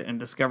buried it and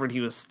discovered he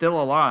was still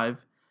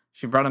alive.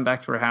 She brought him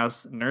back to her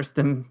house, nursed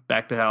him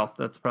back to health.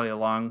 That's probably a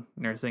long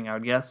nursing, I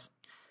would guess.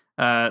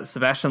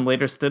 Sebastian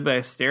later stood by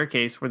a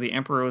staircase where the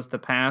emperor was to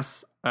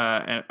pass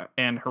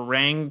and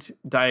harangued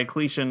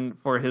Diocletian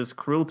for his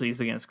cruelties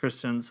against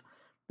Christians.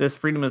 This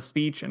freedom of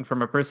speech, and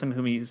from a person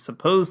whom he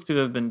supposed to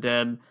have been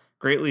dead,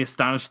 greatly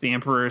astonished the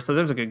emperor. So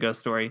there's a good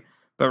ghost story.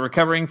 But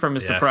recovering from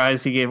his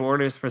surprise, he gave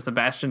orders for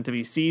Sebastian to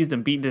be seized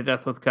and beaten to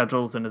death with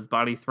cudgels and his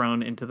body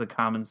thrown into the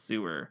common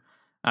sewer.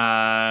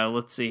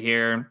 Let's see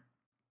here.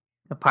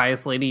 A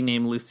pious lady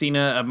named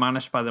Lucina,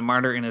 admonished by the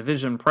martyr in a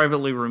vision,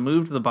 privately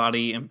removed the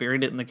body and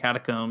buried it in the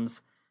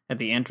catacombs at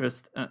the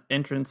entrance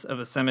of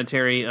a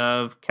cemetery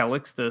of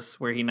Calixtus,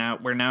 where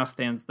now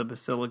stands the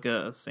Basilica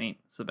of Saint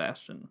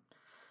Sebastian.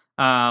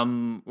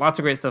 Lots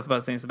of great stuff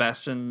about Saint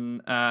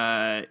Sebastian.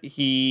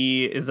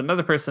 He is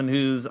another person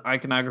whose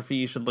iconography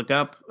you should look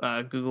up.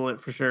 Google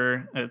it for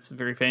sure. It's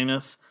very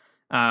famous.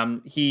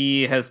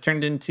 He has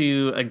turned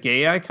into a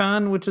gay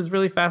icon, which is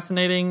really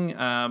fascinating.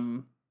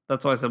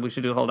 That's why I said we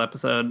should do a whole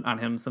episode on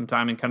him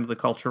sometime and kind of the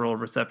cultural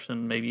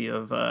reception maybe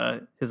of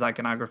his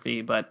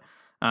iconography. But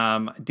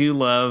I do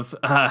love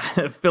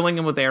filling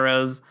him with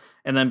arrows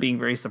and then being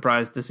very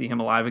surprised to see him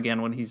alive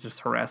again when he's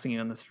just harassing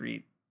you in the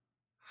street.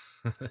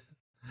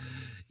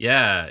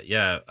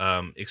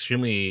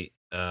 Extremely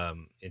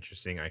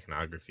interesting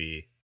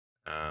iconography.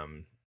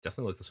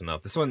 Definitely look this one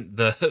up. This one,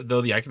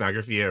 though the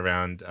iconography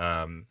around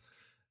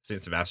Saint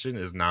Sebastian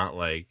is not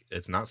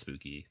it's not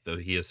spooky, though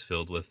he is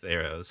filled with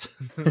arrows.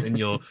 And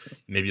you'll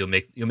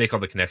make all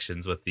the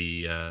connections with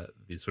the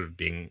sort of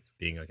being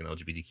like an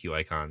LGBTQ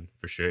icon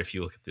for sure if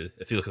you look at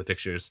the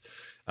pictures.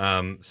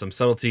 Some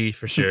subtlety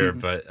for sure,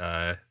 but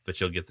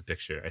you'll get the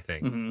picture, I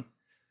think.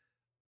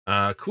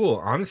 Mm-hmm. Cool.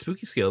 On the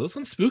spooky scale, this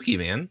one's spooky,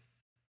 man.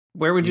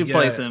 Where would you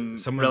place him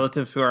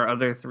relative to our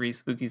other three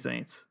spooky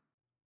saints?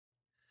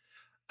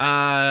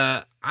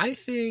 I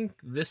think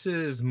this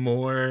is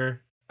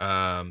more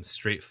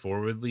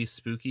straightforwardly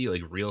spooky,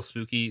 like real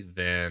spooky,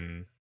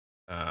 than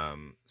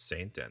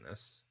Saint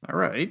Denis. All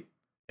right.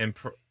 And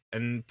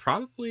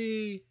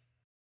probably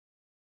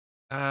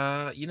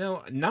not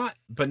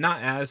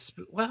as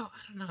well, I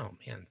don't know,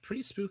 man,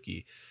 pretty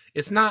spooky.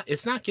 It's not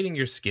getting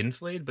your skin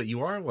flayed, but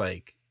you are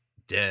like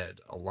dead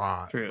a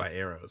lot by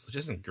arrows, which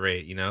isn't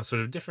great,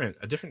 sort of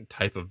a different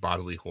type of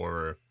bodily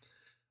horror.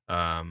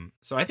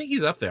 So I think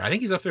he's up there. I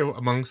think he's up there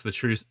amongst the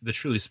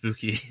truly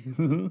spooky.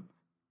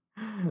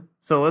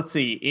 So let's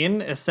see.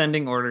 In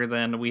ascending order,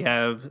 then we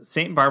have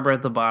Saint Barbara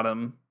at the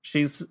bottom.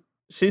 She's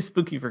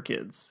spooky for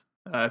kids.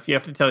 If you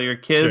have to tell your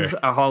kids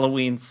a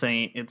Halloween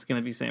saint, it's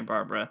going to be Saint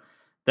Barbara.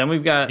 Then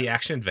we've got the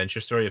action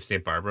adventure story of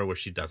Saint Barbara, where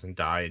she doesn't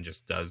die and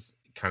just does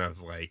kind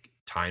of like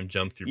time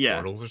jump through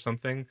portals or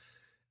something.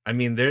 I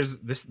mean, there's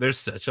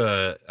such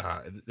a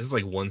this is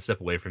like one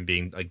step away from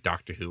being like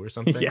Doctor Who or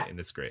something, Yeah. and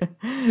it's great.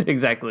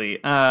 Exactly.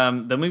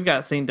 Then we've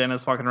got St.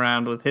 Dennis walking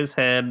around with his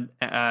head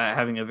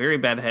having a very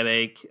bad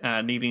headache,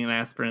 needing an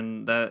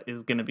aspirin that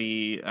is going to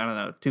be, I don't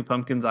know, 2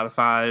 pumpkins out of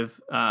 5.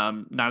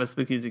 Not as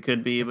spooky as it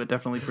could be, but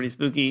definitely pretty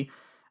spooky.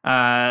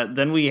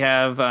 Then we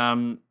have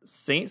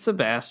Saint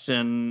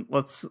Sebastian.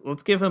 Let's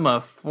give him a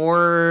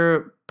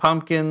 4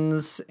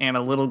 pumpkins and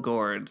a little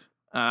gourd.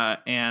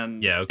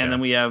 And then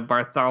we have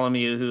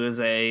Bartholomew, who is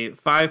a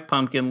 5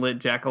 pumpkin lit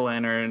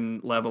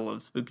jack-o'-lantern level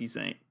of spooky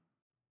saint.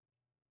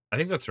 I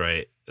think that's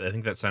right. I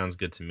think that sounds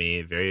good to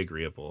me. Very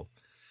agreeable.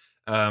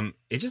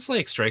 It just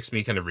like strikes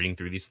me kind of reading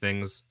through these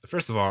things.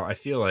 First of all, I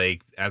feel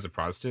like as a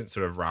Protestant,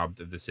 sort of robbed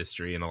of this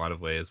history in a lot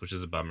of ways, which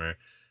is a bummer.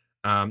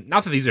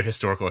 Not that these are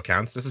historical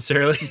accounts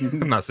necessarily.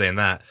 I'm not saying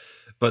that,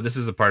 but this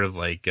is a part of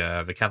like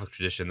the Catholic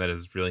tradition that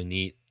is really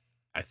neat.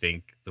 I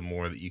think the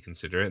more that you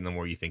consider it and the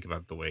more you think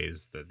about the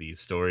ways that these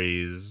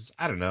stories,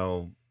 I don't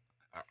know,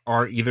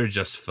 are either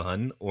just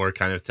fun or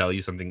kind of tell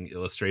you something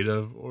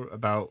illustrative or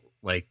about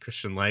like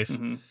Christian life.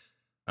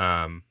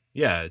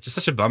 Yeah, just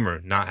such a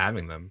bummer not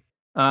having them.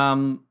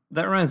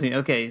 That reminds me.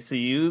 Okay, so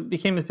you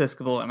became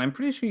Episcopal, and I'm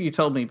pretty sure you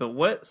told me, but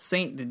what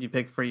saint did you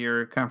pick for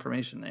your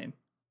confirmation name?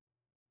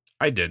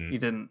 I didn't. You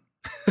didn't.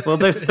 Well,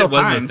 there's still it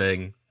wasn't time. a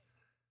thing.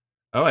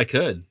 Oh, I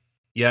could.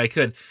 Yeah, I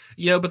could.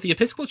 But the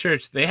Episcopal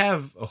Church, they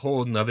have a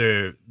whole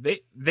nother.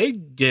 They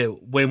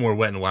get way more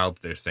wet and wild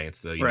with their saints,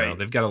 though. You know,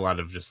 they've got a lot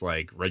of just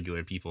like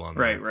regular people on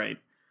there. Right.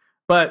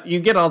 But you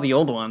get all the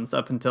old ones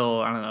up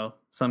until, I don't know,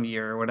 some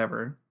year or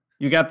whatever.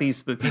 You got these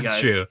spooky guys. That's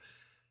true.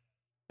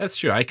 That's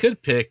true. I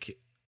could pick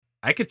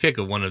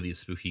one of these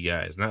spooky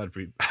guys, and that would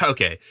be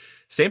okay.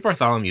 Saint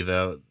Bartholomew,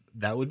 though,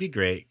 that would be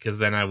great because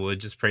then I would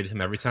just pray to him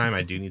every time.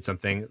 I do need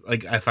something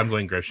like if I'm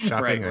going grocery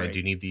shopping, and I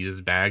do need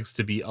these bags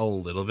to be a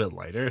little bit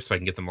lighter so I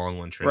can get them all in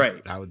one trip.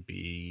 Right. That would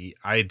be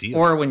ideal.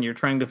 Or when you're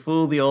trying to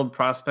fool the old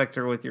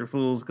prospector with your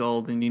fool's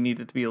gold and you need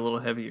it to be a little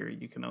heavier,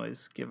 you can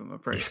always give him a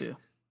prayer too.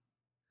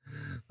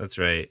 That's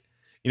right.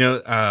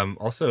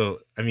 Also,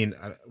 I mean,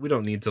 we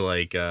don't need to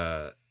like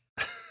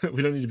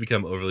we don't need to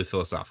become overly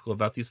philosophical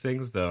about these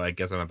things, though. I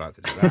guess I'm about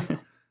to do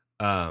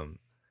that.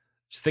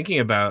 Just thinking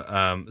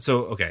about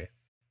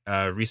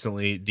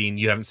recently, Dean,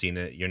 you haven't seen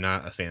it. You're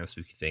not a fan of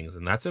spooky things,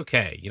 and that's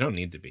okay. You don't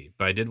need to be.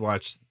 But I did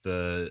watch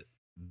the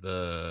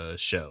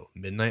show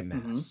Midnight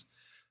Mass,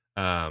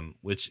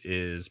 which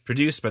is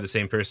produced by the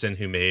same person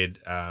who made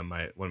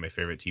one of my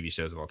favorite TV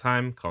shows of all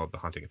time, called The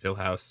Haunting of Hill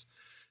House.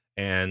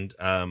 And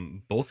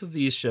both of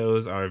these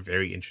shows are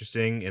very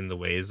interesting in the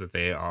ways that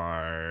they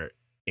are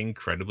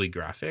incredibly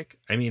graphic.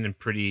 I mean, and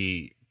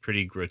pretty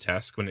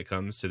grotesque when it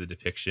comes to the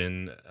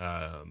depiction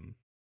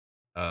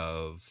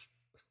of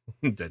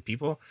dead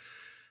people.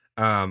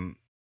 And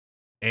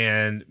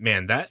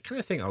man, that kind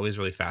of thing always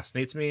really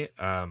fascinates me.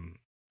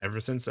 Ever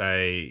since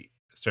I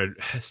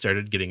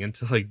started getting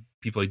into like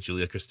people like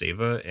Julia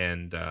Kristeva,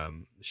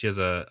 and she has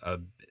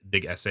a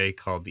big essay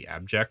called The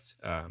Abject.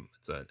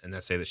 It's an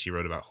essay that she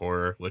wrote about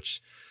horror,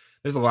 which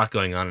there's a lot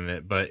going on in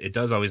it, but it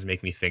does always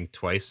make me think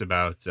twice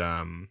about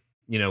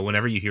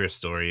whenever you hear a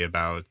story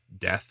about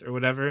death or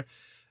whatever,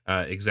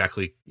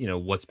 exactly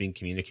what's being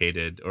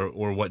communicated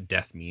or what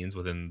death means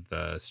within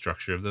the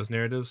structure of those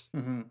narratives.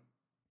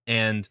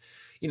 And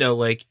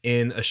like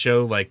in a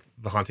show like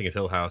The Haunting of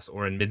Hill House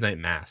or in Midnight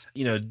Mass,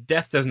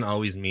 death doesn't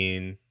always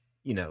mean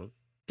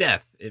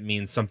death. It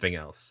means something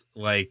else.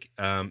 Like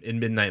in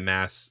Midnight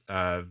Mass,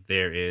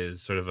 there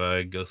is sort of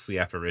a ghostly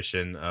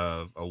apparition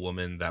of a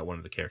woman that one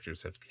of the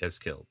characters has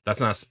killed.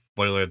 That's not a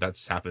spoiler. That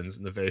just happens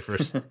in the very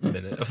first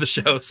minute of the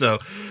show. So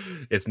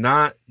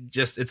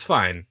it's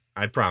fine.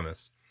 I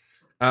promise.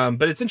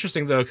 But it's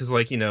interesting though, because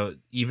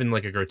even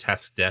like a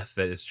grotesque death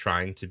that is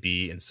trying to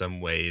be in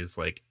some ways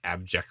like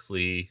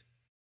abjectly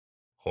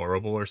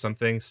horrible or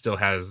something still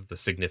has the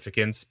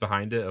significance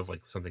behind it of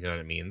like something that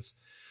it means.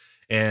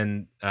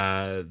 And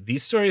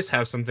these stories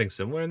have something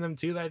similar in them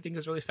too that I think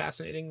is really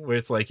fascinating, where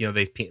it's like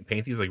they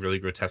paint these like really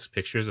grotesque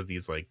pictures of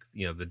these like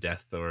the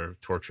death or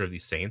torture of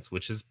these saints,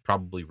 which is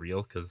probably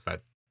real because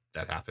that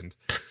happened.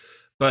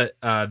 But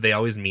they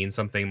always mean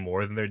something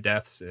more than their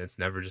deaths, and it's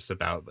never just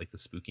about like the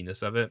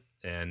spookiness of it.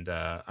 And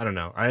I don't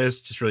know, I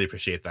just really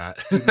appreciate that.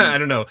 I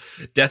don't know,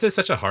 death is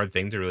such a hard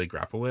thing to really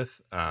grapple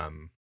with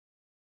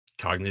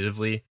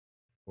cognitively.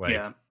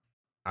 Like,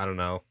 I don't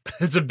know,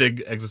 it's a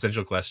big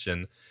existential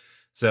question.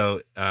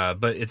 So,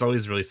 but it's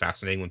always really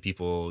fascinating when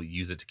people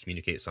use it to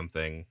communicate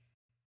something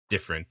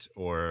different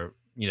or,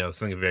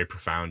 something very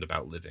profound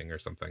about living or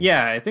something.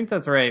 Yeah, I think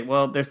that's right.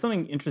 Well, there's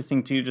something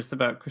interesting too, just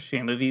about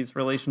Christianity's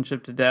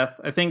relationship to death.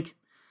 I think,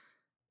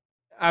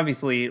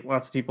 obviously,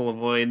 lots of people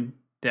avoid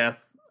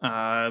death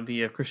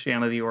via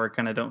Christianity or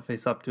kind of don't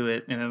face up to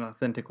it in an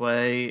authentic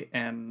way.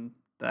 And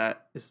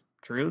that is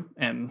true.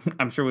 And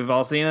I'm sure we've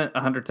all seen it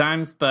 100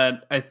 times.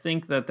 But I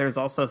think that there's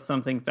also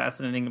something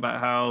fascinating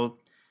about how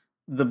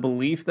the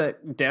belief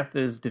that death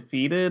is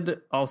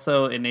defeated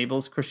also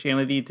enables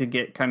Christianity to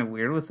get kind of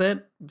weird with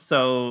it.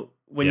 So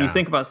when you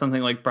think about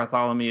something like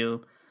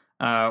Bartholomew,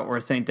 or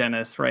Saint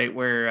Denis, right,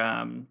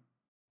 where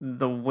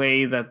the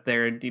way that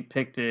they're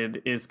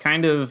depicted is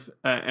kind of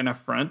an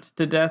affront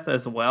to death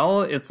as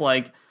well. It's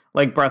like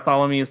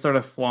Bartholomew sort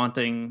of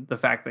flaunting the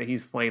fact that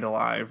he's flayed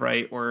alive,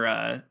 right?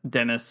 Or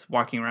Dennis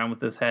walking around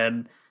with his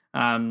head.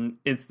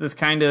 It's this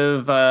kind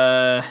of,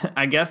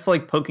 I guess,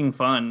 like poking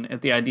fun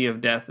at the idea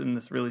of death in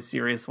this really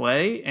serious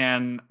way.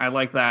 And I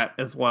like that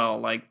as well.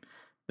 Like,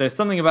 there's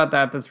something about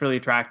that that's really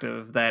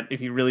attractive, that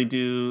if you really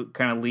do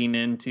kind of lean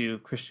into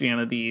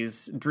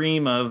Christianity's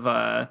dream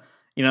of,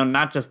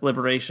 not just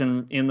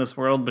liberation in this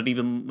world, but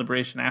even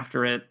liberation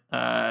after it.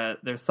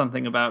 There's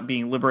something about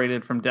being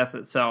liberated from death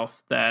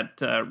itself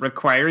that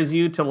requires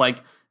you to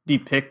like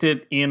depict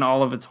it in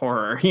all of its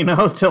horror,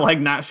 to like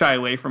not shy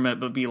away from it,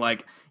 but be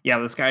like, yeah,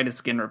 this guy had his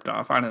skin ripped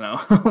off. I don't know.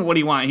 What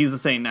do you want? He's a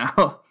saint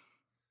now.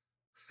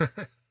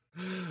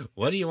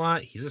 What do you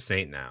want? He's a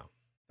saint now.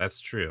 That's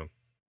true.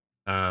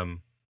 I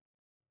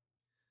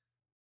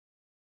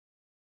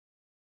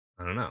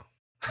don't know.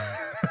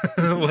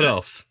 What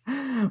else?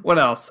 What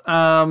else?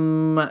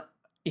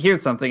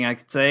 Here's something I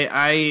could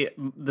say.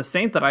 The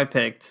saint that I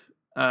picked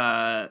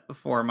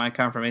for my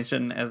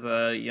confirmation as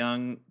a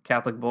young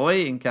Catholic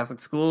boy in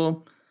Catholic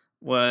school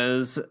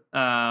was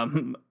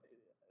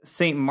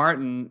Saint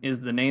Martin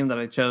is the name that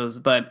I chose.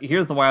 But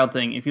here's the wild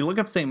thing. If you look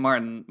up Saint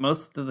Martin,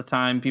 most of the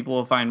time people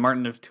will find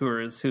Martin of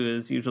Tours, who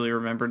is usually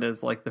remembered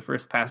as like the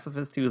first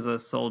pacifist. He was a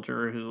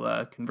soldier who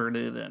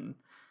converted and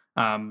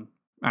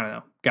I don't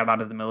know, got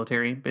out of the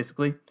military,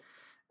 basically.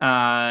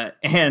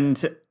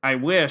 And I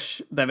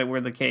wish that it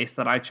were the case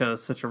that I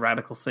chose such a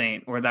radical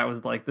saint, or that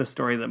was like the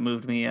story that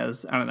moved me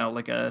as, I don't know,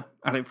 like I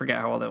don't forget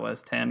how old I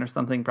was, 10 or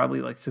something,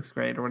 probably like 6th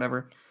grade or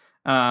whatever.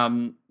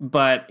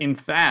 But in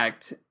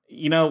fact,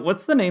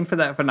 what's the name for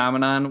that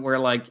phenomenon where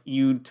like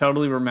you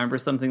totally remember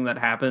something that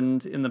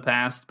happened in the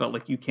past, but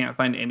like you can't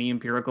find any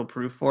empirical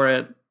proof for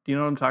it? Do you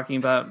know what I'm talking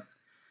about?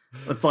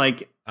 It's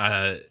like,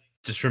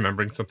 just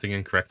remembering something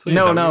incorrectly?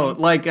 No,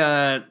 like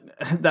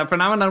that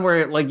phenomenon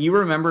where like you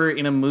remember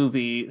in a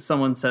movie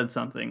someone said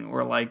something,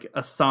 or like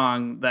a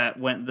song that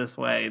went this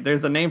way.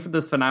 There's a name for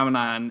this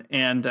phenomenon,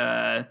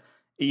 and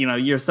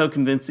you're so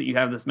convinced that you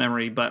have this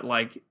memory, but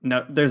like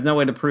no, there's no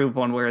way to prove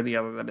one way or the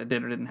other that it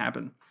did or didn't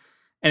happen.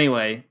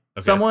 Anyway,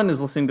 Someone is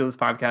listening to this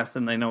podcast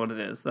and they know what it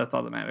is. That's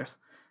all that matters.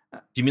 Do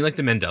you mean like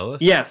the Mandela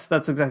effect? Yes,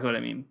 that's exactly what I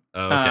mean.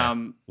 Oh,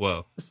 okay.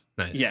 Whoa,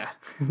 nice. Yeah,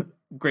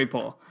 great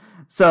pull.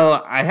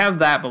 So I have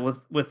that, but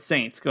with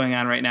saints going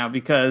on right now,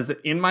 because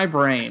in my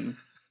brain,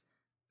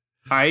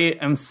 I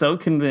am so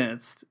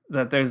convinced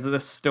that there's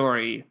this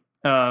story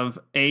of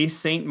a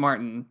Saint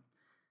Martin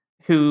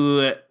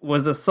who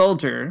was a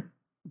soldier,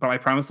 but I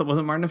promise it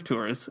wasn't Martin of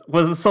Tours,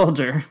 was a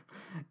soldier,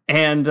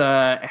 and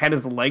had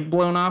his leg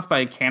blown off by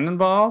a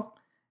cannonball,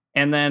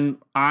 and then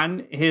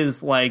on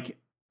his like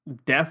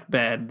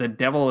deathbed, the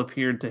devil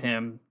appeared to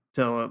him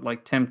to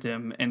like tempt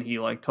him, and he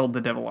like told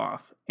the devil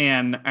off.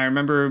 And I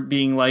remember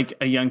being like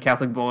a young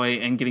Catholic boy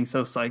and getting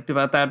so psyched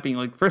about that, being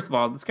like, first of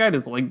all, this guy had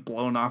his leg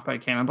blown off by a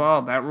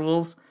cannonball, that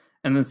rules.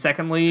 And then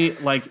secondly,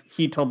 like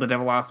he told the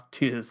devil off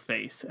to his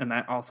face, and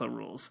that also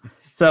rules.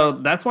 So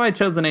that's why I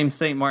chose the name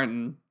Saint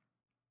Martin.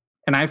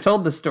 And I've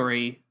told this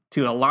story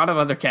to a lot of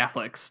other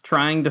Catholics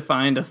trying to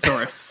find a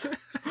source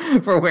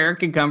for where it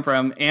could come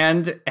from.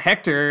 And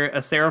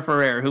Hector Sarah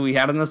Ferrer, who we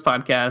had on this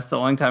podcast a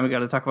long time ago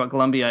to talk about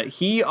Colombia,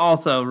 he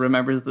also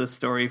remembers this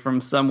story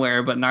from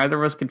somewhere, but neither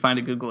of us could find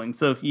it Googling.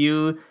 So if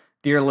you,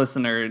 dear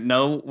listener,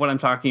 know what I'm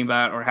talking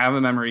about or have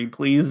a memory,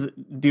 please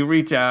do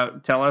reach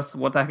out. Tell us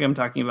what the heck I'm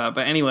talking about.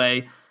 But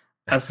anyway,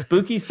 a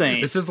spooky saint.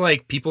 This is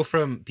like people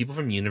from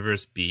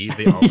Universe B.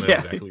 They all know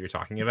exactly what you're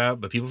talking about,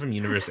 but people from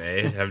Universe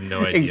A have no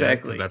idea.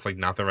 Exactly. Because that's like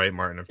not the right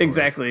Martin of Tours.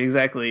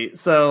 Exactly.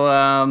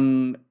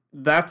 So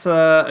that's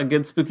a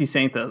good spooky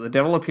saint, though. The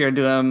devil appeared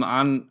to him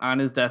on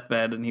his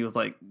deathbed, and he was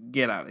like,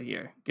 "Get out of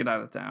here. Get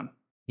out of town."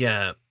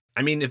 Yeah.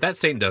 I mean, if that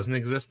saint doesn't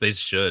exist, they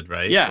should,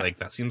 right? Yeah. Like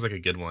that seems like a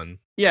good one.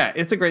 Yeah,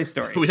 it's a great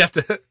story. We have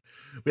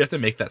to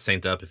make that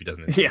saint up if he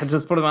doesn't exist. Yeah,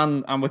 just put him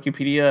on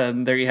Wikipedia,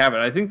 and there you have it.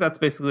 I think that's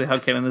basically how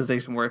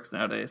canonization works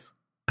nowadays.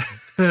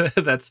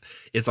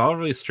 It's all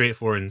really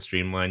straightforward and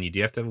streamlined. You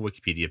do have to have a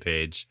Wikipedia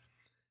page,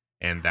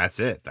 and that's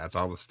it. That's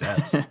all the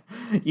steps.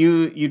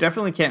 You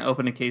definitely can't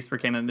open a case for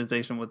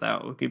canonization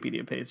without a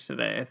Wikipedia page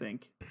today, I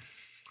think.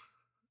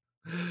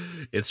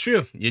 It's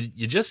true.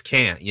 You just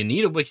can't. You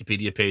need a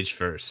Wikipedia page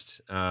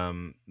first.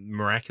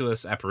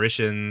 Miraculous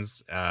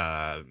apparitions,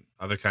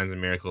 other kinds of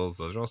miracles,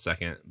 those are all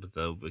second, but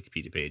the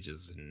Wikipedia page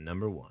is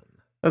number one.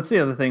 That's the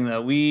other thing,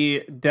 though.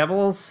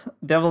 Devils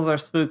are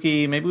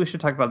spooky. Maybe we should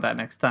talk about that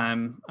next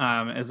time,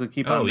 as we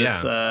keep on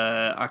this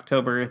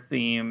October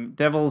theme.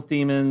 Devils,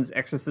 demons,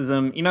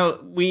 exorcism.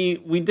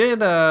 We did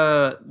 2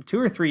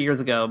 or 3 years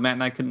ago. Matt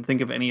and I couldn't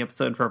think of any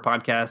episode for our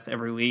podcast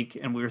every week,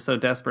 and we were so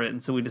desperate,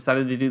 and so we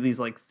decided to do these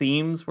like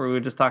themes where we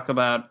would just talk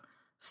about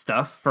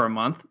stuff for a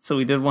month. So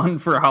we did one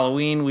for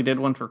Halloween, we did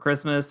one for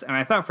Christmas, and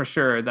I thought for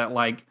sure that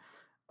like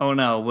oh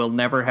no, we'll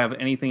never have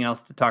anything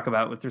else to talk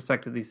about with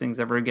respect to these things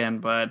ever again.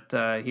 But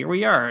here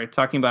we are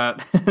talking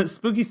about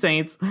spooky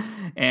saints.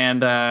 And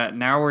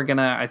now we're going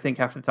to, I think,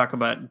 have to talk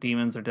about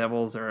demons or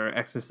devils or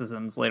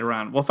exorcisms later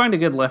on. We'll find a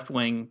good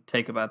left-wing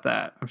take about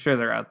that. I'm sure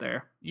they're out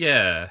there.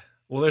 Yeah.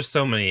 Well, there's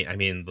so many. I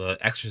mean, the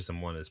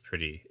exorcism one is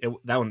pretty.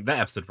 That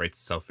episode writes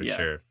itself for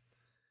sure.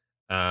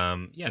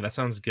 Yeah, that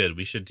sounds good.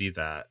 We should do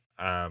that.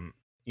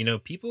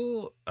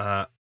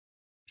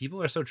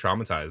 People are so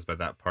traumatized by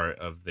that part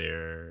of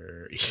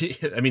their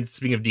I mean,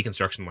 speaking of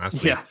deconstruction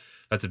last week,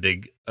 that's a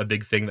big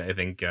thing that I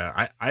think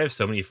I have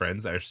so many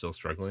friends that are still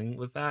struggling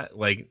with that.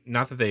 Like,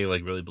 not that they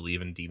like really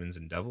believe in demons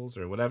and devils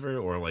or whatever,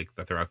 or like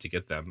that they're out to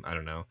get them. I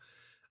don't know.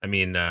 I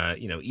mean,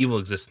 evil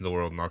exists in the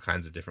world in all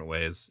kinds of different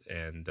ways,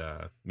 and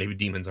maybe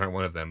demons aren't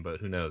one of them, but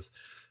who knows?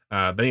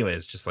 But anyway,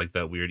 it's just like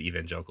the weird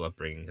evangelical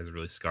upbringing has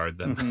really scarred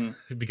them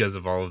because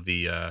of all of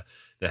the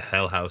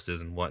hell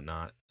houses and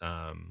whatnot.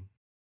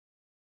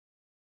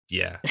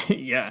 Yeah.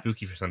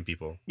 Spooky for some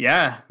people.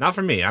 Yeah. Not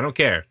for me. I don't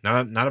care.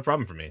 Not a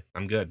problem for me.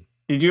 I'm good.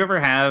 Did you ever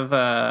have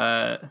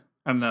I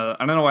don't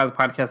know why the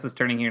podcast is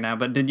turning here now,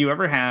 but did you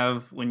ever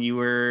have, when you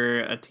were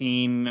a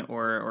teen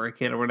or a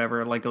kid or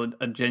whatever, like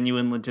a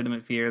genuine,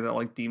 legitimate fear that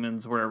like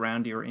demons were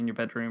around you or in your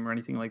bedroom or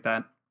anything like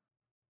that?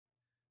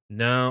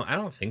 No, I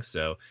don't think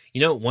so.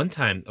 One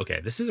time, okay,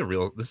 this is a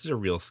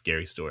real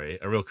scary story,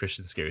 a real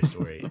Christian scary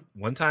story.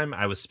 One time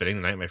I was spending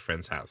the night at my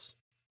friend's house,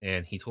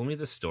 and he told me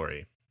this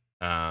story.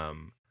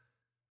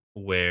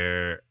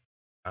 Where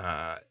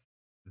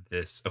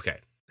okay,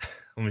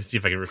 let me see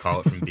if I can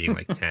recall it from being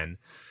like 10.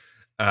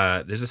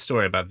 There's a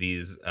story about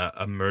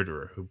a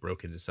murderer who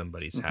broke into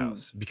somebody's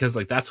house, because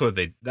like that's what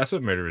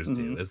murderers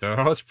do, is they're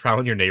always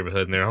prowling your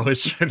neighborhood and they're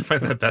always trying to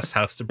find the best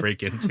house to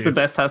break into. The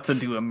best house to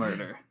do a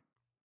murder.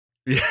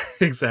 Yeah,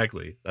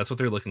 exactly. That's what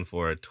they're looking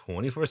for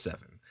 24/7.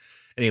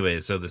 Anyway,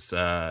 so this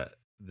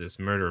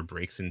murderer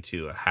breaks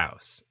into a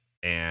house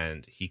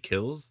and he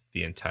kills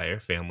the entire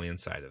family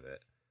inside of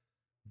it.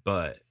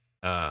 But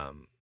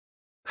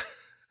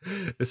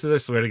this is, I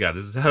swear to God,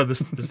 this is how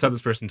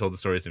this person told the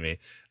story to me.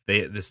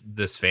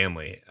 This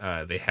family,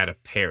 they had a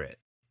parrot,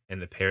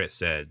 and the parrot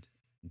said,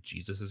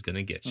 "Jesus is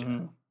gonna get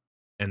you."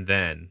 And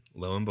then,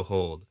 lo and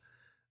behold,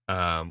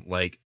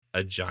 like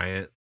a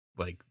giant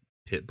like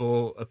pit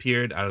bull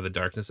appeared out of the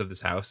darkness of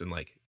this house and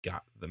like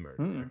got the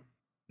murderer.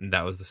 And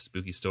that was the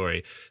spooky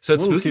story. So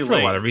it's spooky for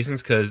a lot of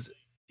reasons, because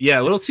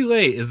a little too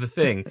late is the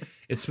thing.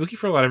 It's spooky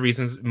for a lot of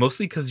reasons,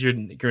 mostly because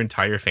your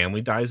entire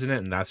family dies in it,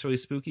 and that's really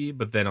spooky.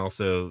 But then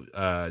also,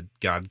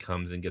 God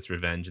comes and gets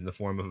revenge in the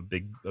form of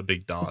a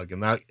big dog,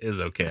 and that is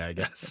okay, I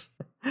guess.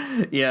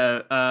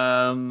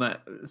 So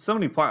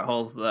many plot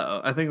holes, though.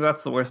 I think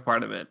that's the worst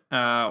part of it.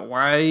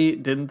 Why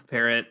didn't the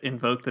parrot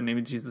invoke the name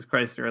of Jesus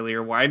Christ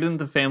earlier? Why didn't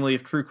the family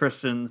of true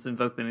Christians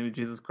invoke the name of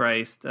Jesus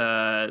Christ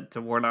to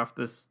ward off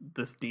this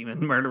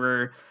demon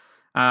murderer?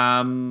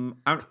 A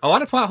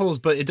lot of plot holes,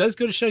 but it does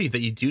go to show you that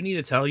you do need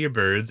to tell your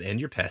birds and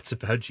your pets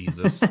about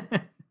Jesus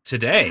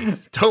today.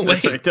 Don't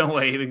wait. Right, don't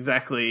wait.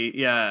 Exactly.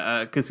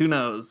 Because who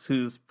knows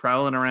who's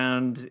prowling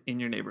around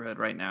in your neighborhood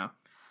right now.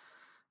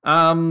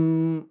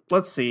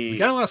 Let's see. We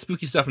got a lot of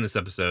spooky stuff in this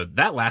episode.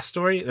 That last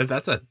story,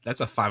 that's a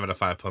 5 out of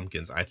 5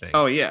 pumpkins, I think.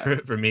 Oh yeah,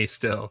 for me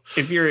still.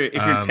 If you're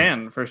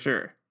 10, for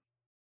sure.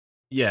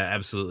 Yeah,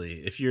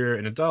 absolutely. If you're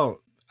an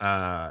adult,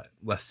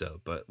 less so,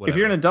 but whatever. If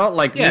you're an adult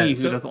like me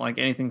who doesn't like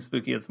anything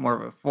spooky, it's more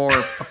of a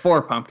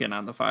 4 pumpkin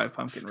on the 5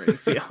 pumpkin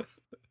ratio.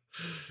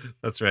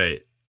 That's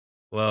right.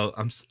 Well,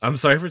 I'm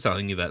sorry for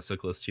telling you that so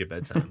close to your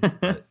bedtime,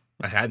 but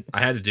I had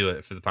to do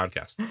it for the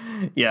podcast.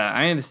 Yeah,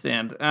 I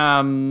understand.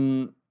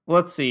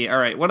 Let's see. All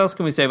right, what else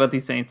can we say about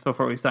these saints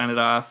before we sign it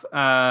off?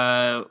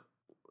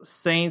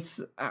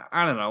 Saints,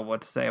 I don't know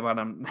what to say about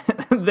them.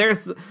 They're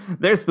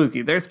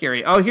spooky. They're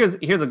scary. Oh, here's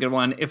a good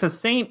one. If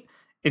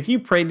you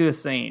prayed to a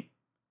saint,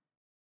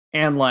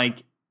 and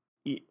like,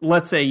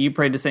 let's say you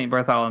prayed to Saint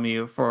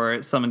Bartholomew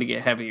for someone to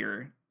get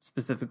heavier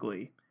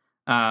specifically.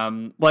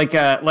 You play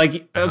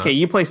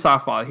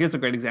softball. Here's a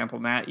great example,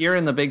 Matt. You're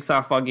in the big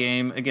softball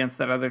game against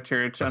that other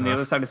church on the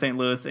other side of St.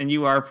 Louis, and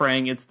you are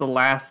praying. It's the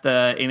last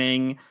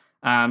inning.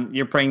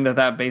 You're praying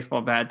that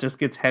baseball bat just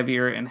gets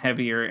heavier and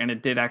heavier, and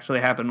it did actually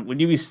happen. Would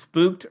you be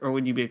spooked or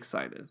would you be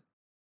excited?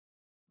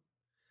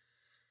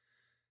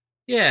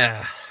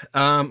 Yeah.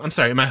 I'm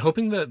sorry. Am I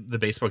hoping that the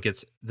baseball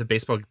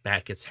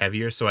bat gets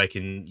heavier so I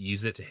can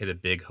use it to hit a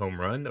big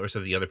home run, or so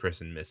the other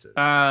person misses?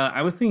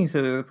 I was thinking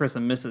so the other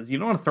person misses. You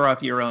don't want to throw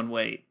off your own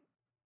weight.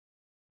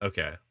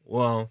 Okay.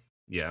 Well,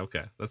 yeah,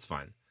 okay. That's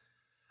fine.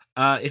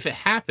 If it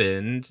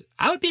happened,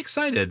 I would be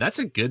excited. That's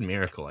a good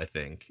miracle, I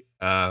think.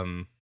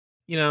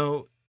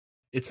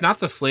 It's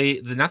not the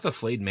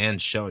flayed man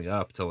showing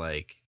up to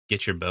like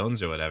get your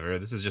bones or whatever.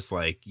 This is just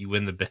like you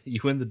win the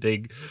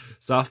big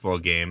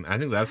softball game. I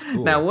think that's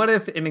cool. Now, what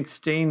if in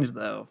exchange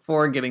though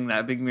for getting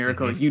that big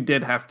miracle, you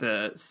did have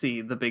to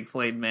see the big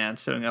flayed man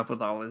showing up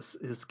with all his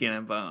skin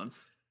and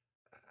bones?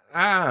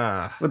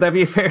 Would that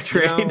be a fair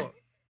trade?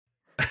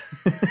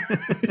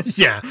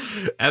 Yeah,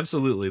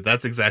 absolutely.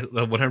 That's exactly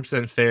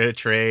 100% fair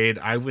trade.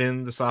 I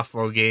win the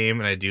softball game,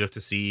 and I do have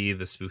to see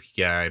the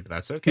spooky guy, but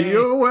that's okay.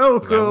 You're 'cause I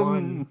welcome.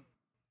 won.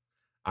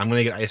 I'm going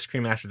to get ice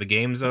cream after the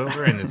game's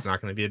over, and it's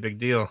not going to be a big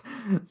deal.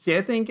 See,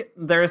 I think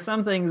there are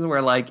some things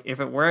where, like, if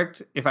it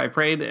worked, if I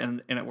prayed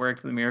and it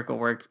worked, the miracle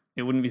worked,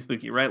 it wouldn't be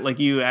spooky, right? Like,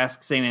 you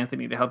ask St.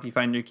 Anthony to help you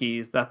find your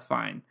keys, that's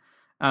fine.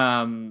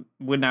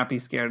 Would not be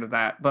scared of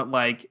that. But,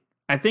 like,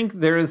 I think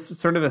there is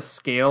sort of a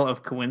scale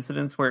of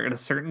coincidence where at a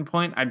certain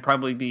point, I'd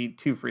probably be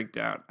too freaked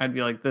out. I'd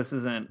be like, this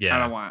isn't, I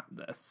don't want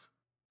this.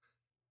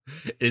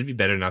 It'd be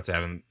better not to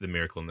have the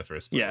miracle in the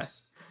first place. Yeah.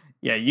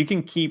 Yeah, you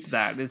can keep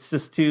that. It's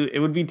just it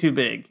would be too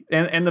big.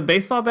 And the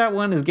baseball bat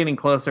one is getting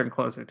closer and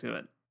closer to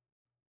it.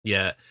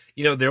 Yeah.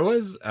 You know, there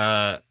was,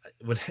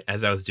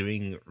 as I was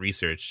doing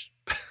research,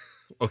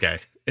 okay,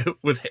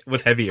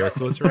 with heavy air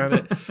quotes around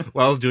it,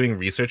 while I was doing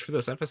research for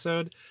this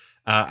episode,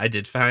 I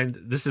did find,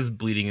 this is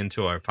bleeding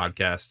into our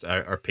podcast,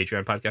 our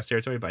Patreon podcast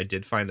territory, but I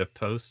did find a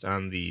post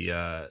on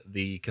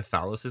the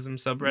Catholicism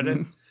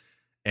subreddit.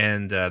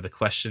 And the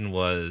question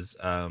was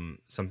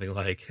something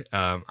like,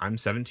 I'm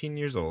 17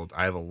 years old.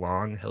 I have a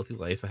long, healthy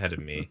life ahead of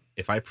me.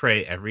 If I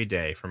pray every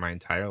day for my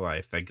entire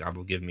life that God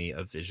will give me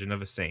a vision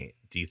of a saint,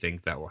 do you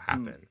think that will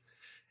happen?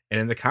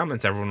 And in the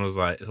comments, everyone was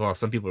like, well,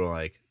 some people were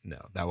like, no,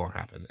 that won't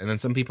happen. And then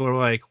some people were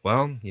like,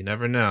 well, you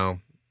never know.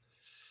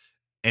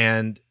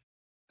 And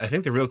I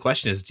think the real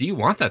question is, do you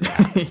want that to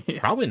happen? Yeah.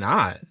 Probably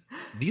not.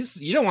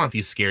 You don't want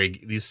these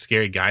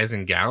scary guys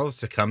and gals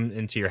to come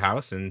into your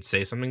house and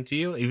say something to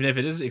you, even if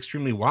it is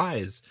extremely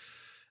wise.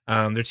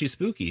 They're too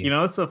spooky. You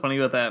know what's so funny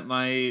about that?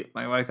 My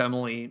wife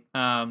Emily,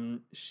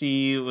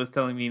 she was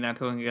telling me not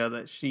too long ago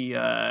that she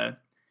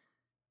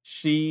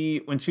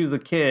when she was a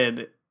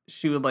kid,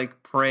 she would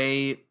like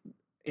pray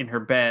in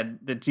her bed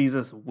that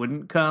Jesus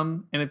wouldn't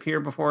come and appear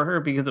before her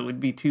because it would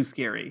be too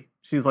scary.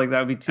 She's like, that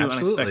would be too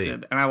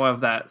unexpected. And I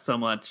love that so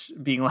much,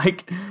 being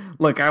like,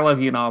 look, I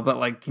love you and all, but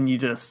like, can you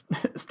just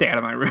stay out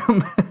of my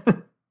room?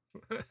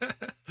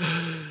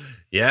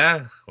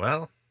 Yeah,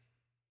 well,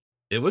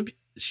 it would be,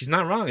 she's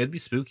not wrong. It'd be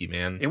spooky,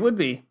 man. It would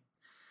be.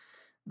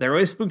 They're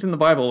always spooked in the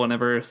Bible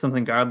whenever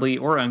something godly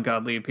or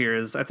ungodly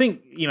appears. I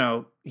think,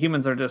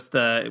 humans are just,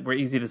 we're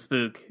easy to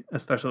spook,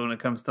 especially when it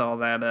comes to all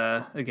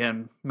that,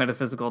 again,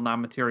 metaphysical,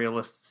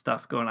 non-materialist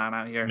stuff going on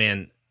out here.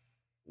 Man,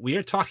 we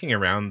are talking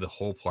around the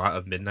whole plot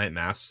of Midnight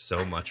Mass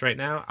so much right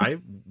now. I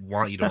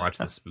want you to watch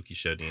this spooky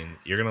show, Dean.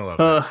 You're going to love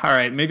it. All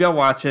right, maybe I'll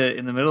watch it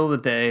in the middle of the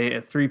day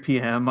at 3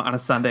 p.m. on a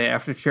Sunday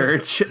after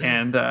church,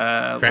 and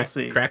we'll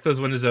see. Crack those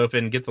windows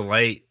open, get the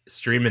light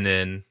streaming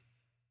in,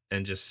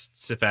 and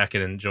just sit back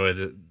and enjoy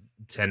the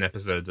 10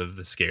 episodes of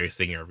the scariest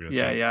thing you're ever going to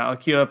see. Yeah, I'll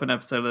queue up an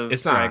episode of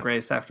Drag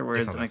Race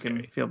afterwards, and I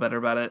can feel better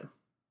about it.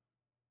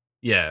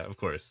 Yeah, of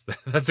course.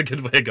 That's a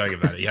good way of going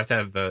about it. You have to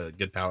have the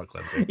good palate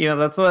cleanser.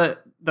 That's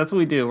what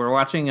we do. We're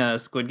watching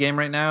Squid Game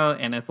right now,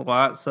 and it's a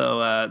lot.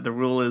 So the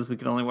rule is we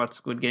can only watch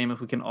Squid Game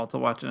if we can also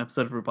watch an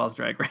episode of RuPaul's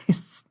Drag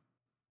Race.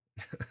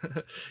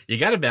 You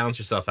got to balance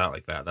yourself out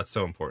like that. That's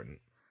so important.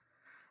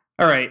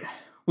 All right,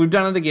 we've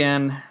done it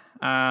again.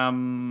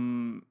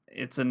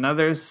 It's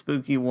another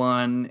spooky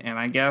one, and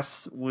I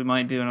guess we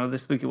might do another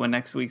spooky one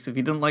next week. So if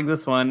you didn't like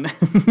this one,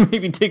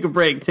 maybe take a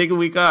break, take a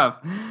week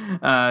off,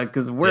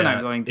 because we're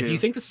not going to. If you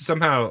think this is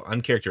somehow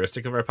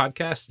uncharacteristic of our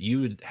podcast, you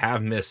would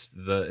have missed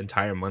the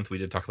entire month we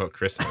did talk about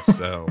Christmas.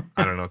 So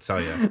I don't know what to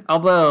tell you.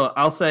 Although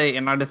I'll say,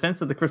 in our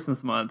defense of the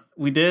Christmas month,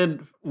 we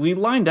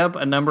lined up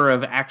a number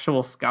of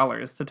actual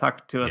scholars to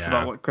talk to us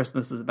about what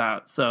Christmas is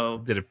about.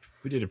 So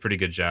we did a pretty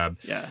good job.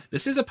 Yeah.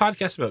 This is a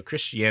podcast about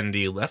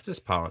Christianity,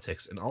 leftist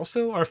politics, and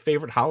also our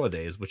favorite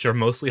holidays, which are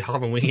mostly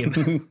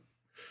Halloween.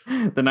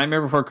 The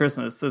Nightmare Before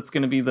Christmas. So it's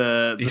going to be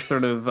the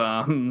sort of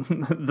I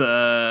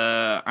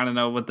don't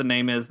know what the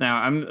name is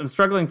now. I'm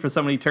struggling for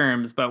so many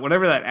terms, but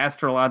whatever that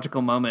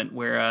astrological moment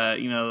where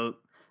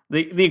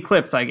the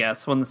eclipse, I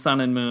guess, when the sun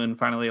and moon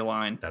finally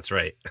align. That's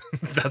right.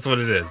 That's what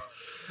it is.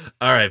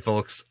 All right,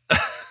 folks.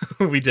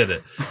 We did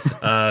it.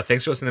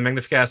 Thanks for listening to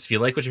Magnificast. If you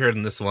like what you heard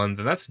in this one,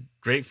 then that's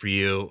great for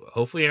you.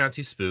 Hopefully you're not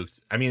too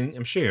spooked. I mean,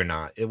 I'm sure you're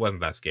not. It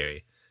wasn't that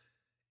scary.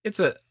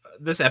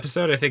 This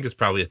episode, I think, is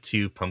probably a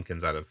 2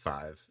 pumpkins out of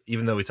 5.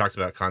 Even though we talked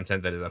about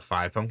content that is a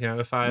 5 pumpkin out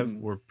of 5,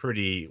 we're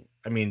pretty,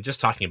 just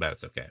talking about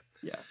it's okay.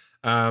 Yeah.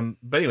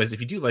 But anyways,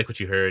 if you do like what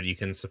you heard, you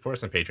can support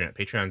us on Patreon at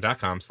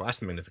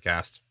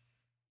patreon.com/themagnificast.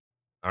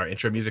 Our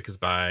intro music is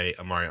by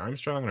Amari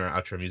Armstrong, and our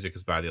outro music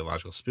is by The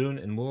Illogical Spoon,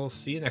 and we'll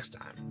see you next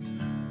time.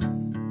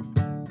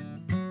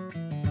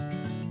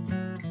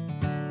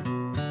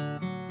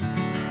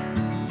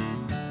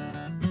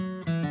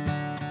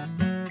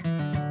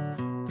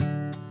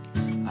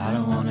 I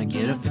don't wanna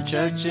get up for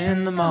church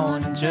in the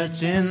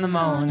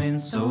morning,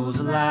 souls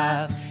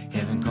alive.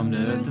 Heaven come to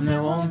earth and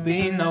there won't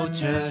be no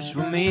church.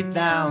 We'll meet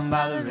down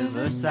by the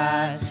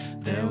riverside.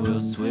 There we'll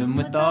swim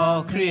with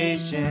all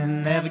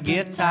creation. Never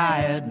get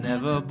tired,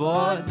 never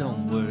bored.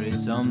 Don't worry,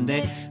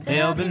 someday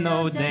there'll be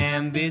no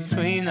dam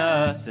between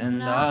us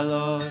and our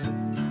Lord.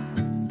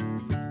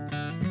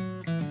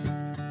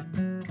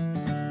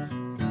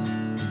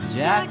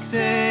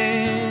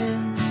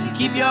 Jackson, you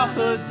keep your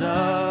hoods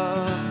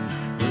up.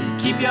 You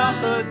keep your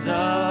hoods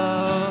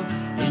up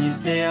and you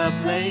stay up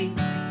late.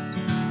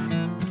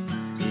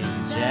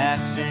 In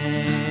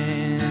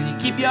Jackson, you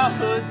keep your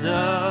hoods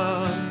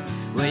up.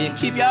 Well, you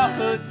keep your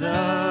hoods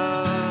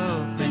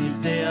up and you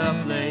stay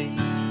up late.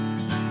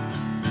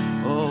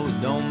 Oh,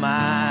 don't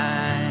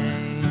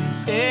mind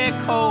a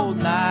cold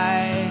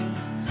night,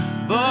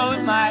 but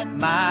we might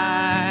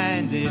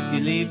mind if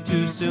you leave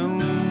too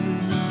soon.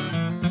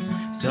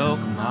 So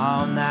come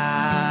on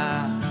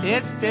now,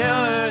 it's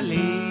still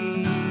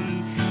early.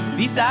 At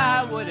least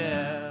I would've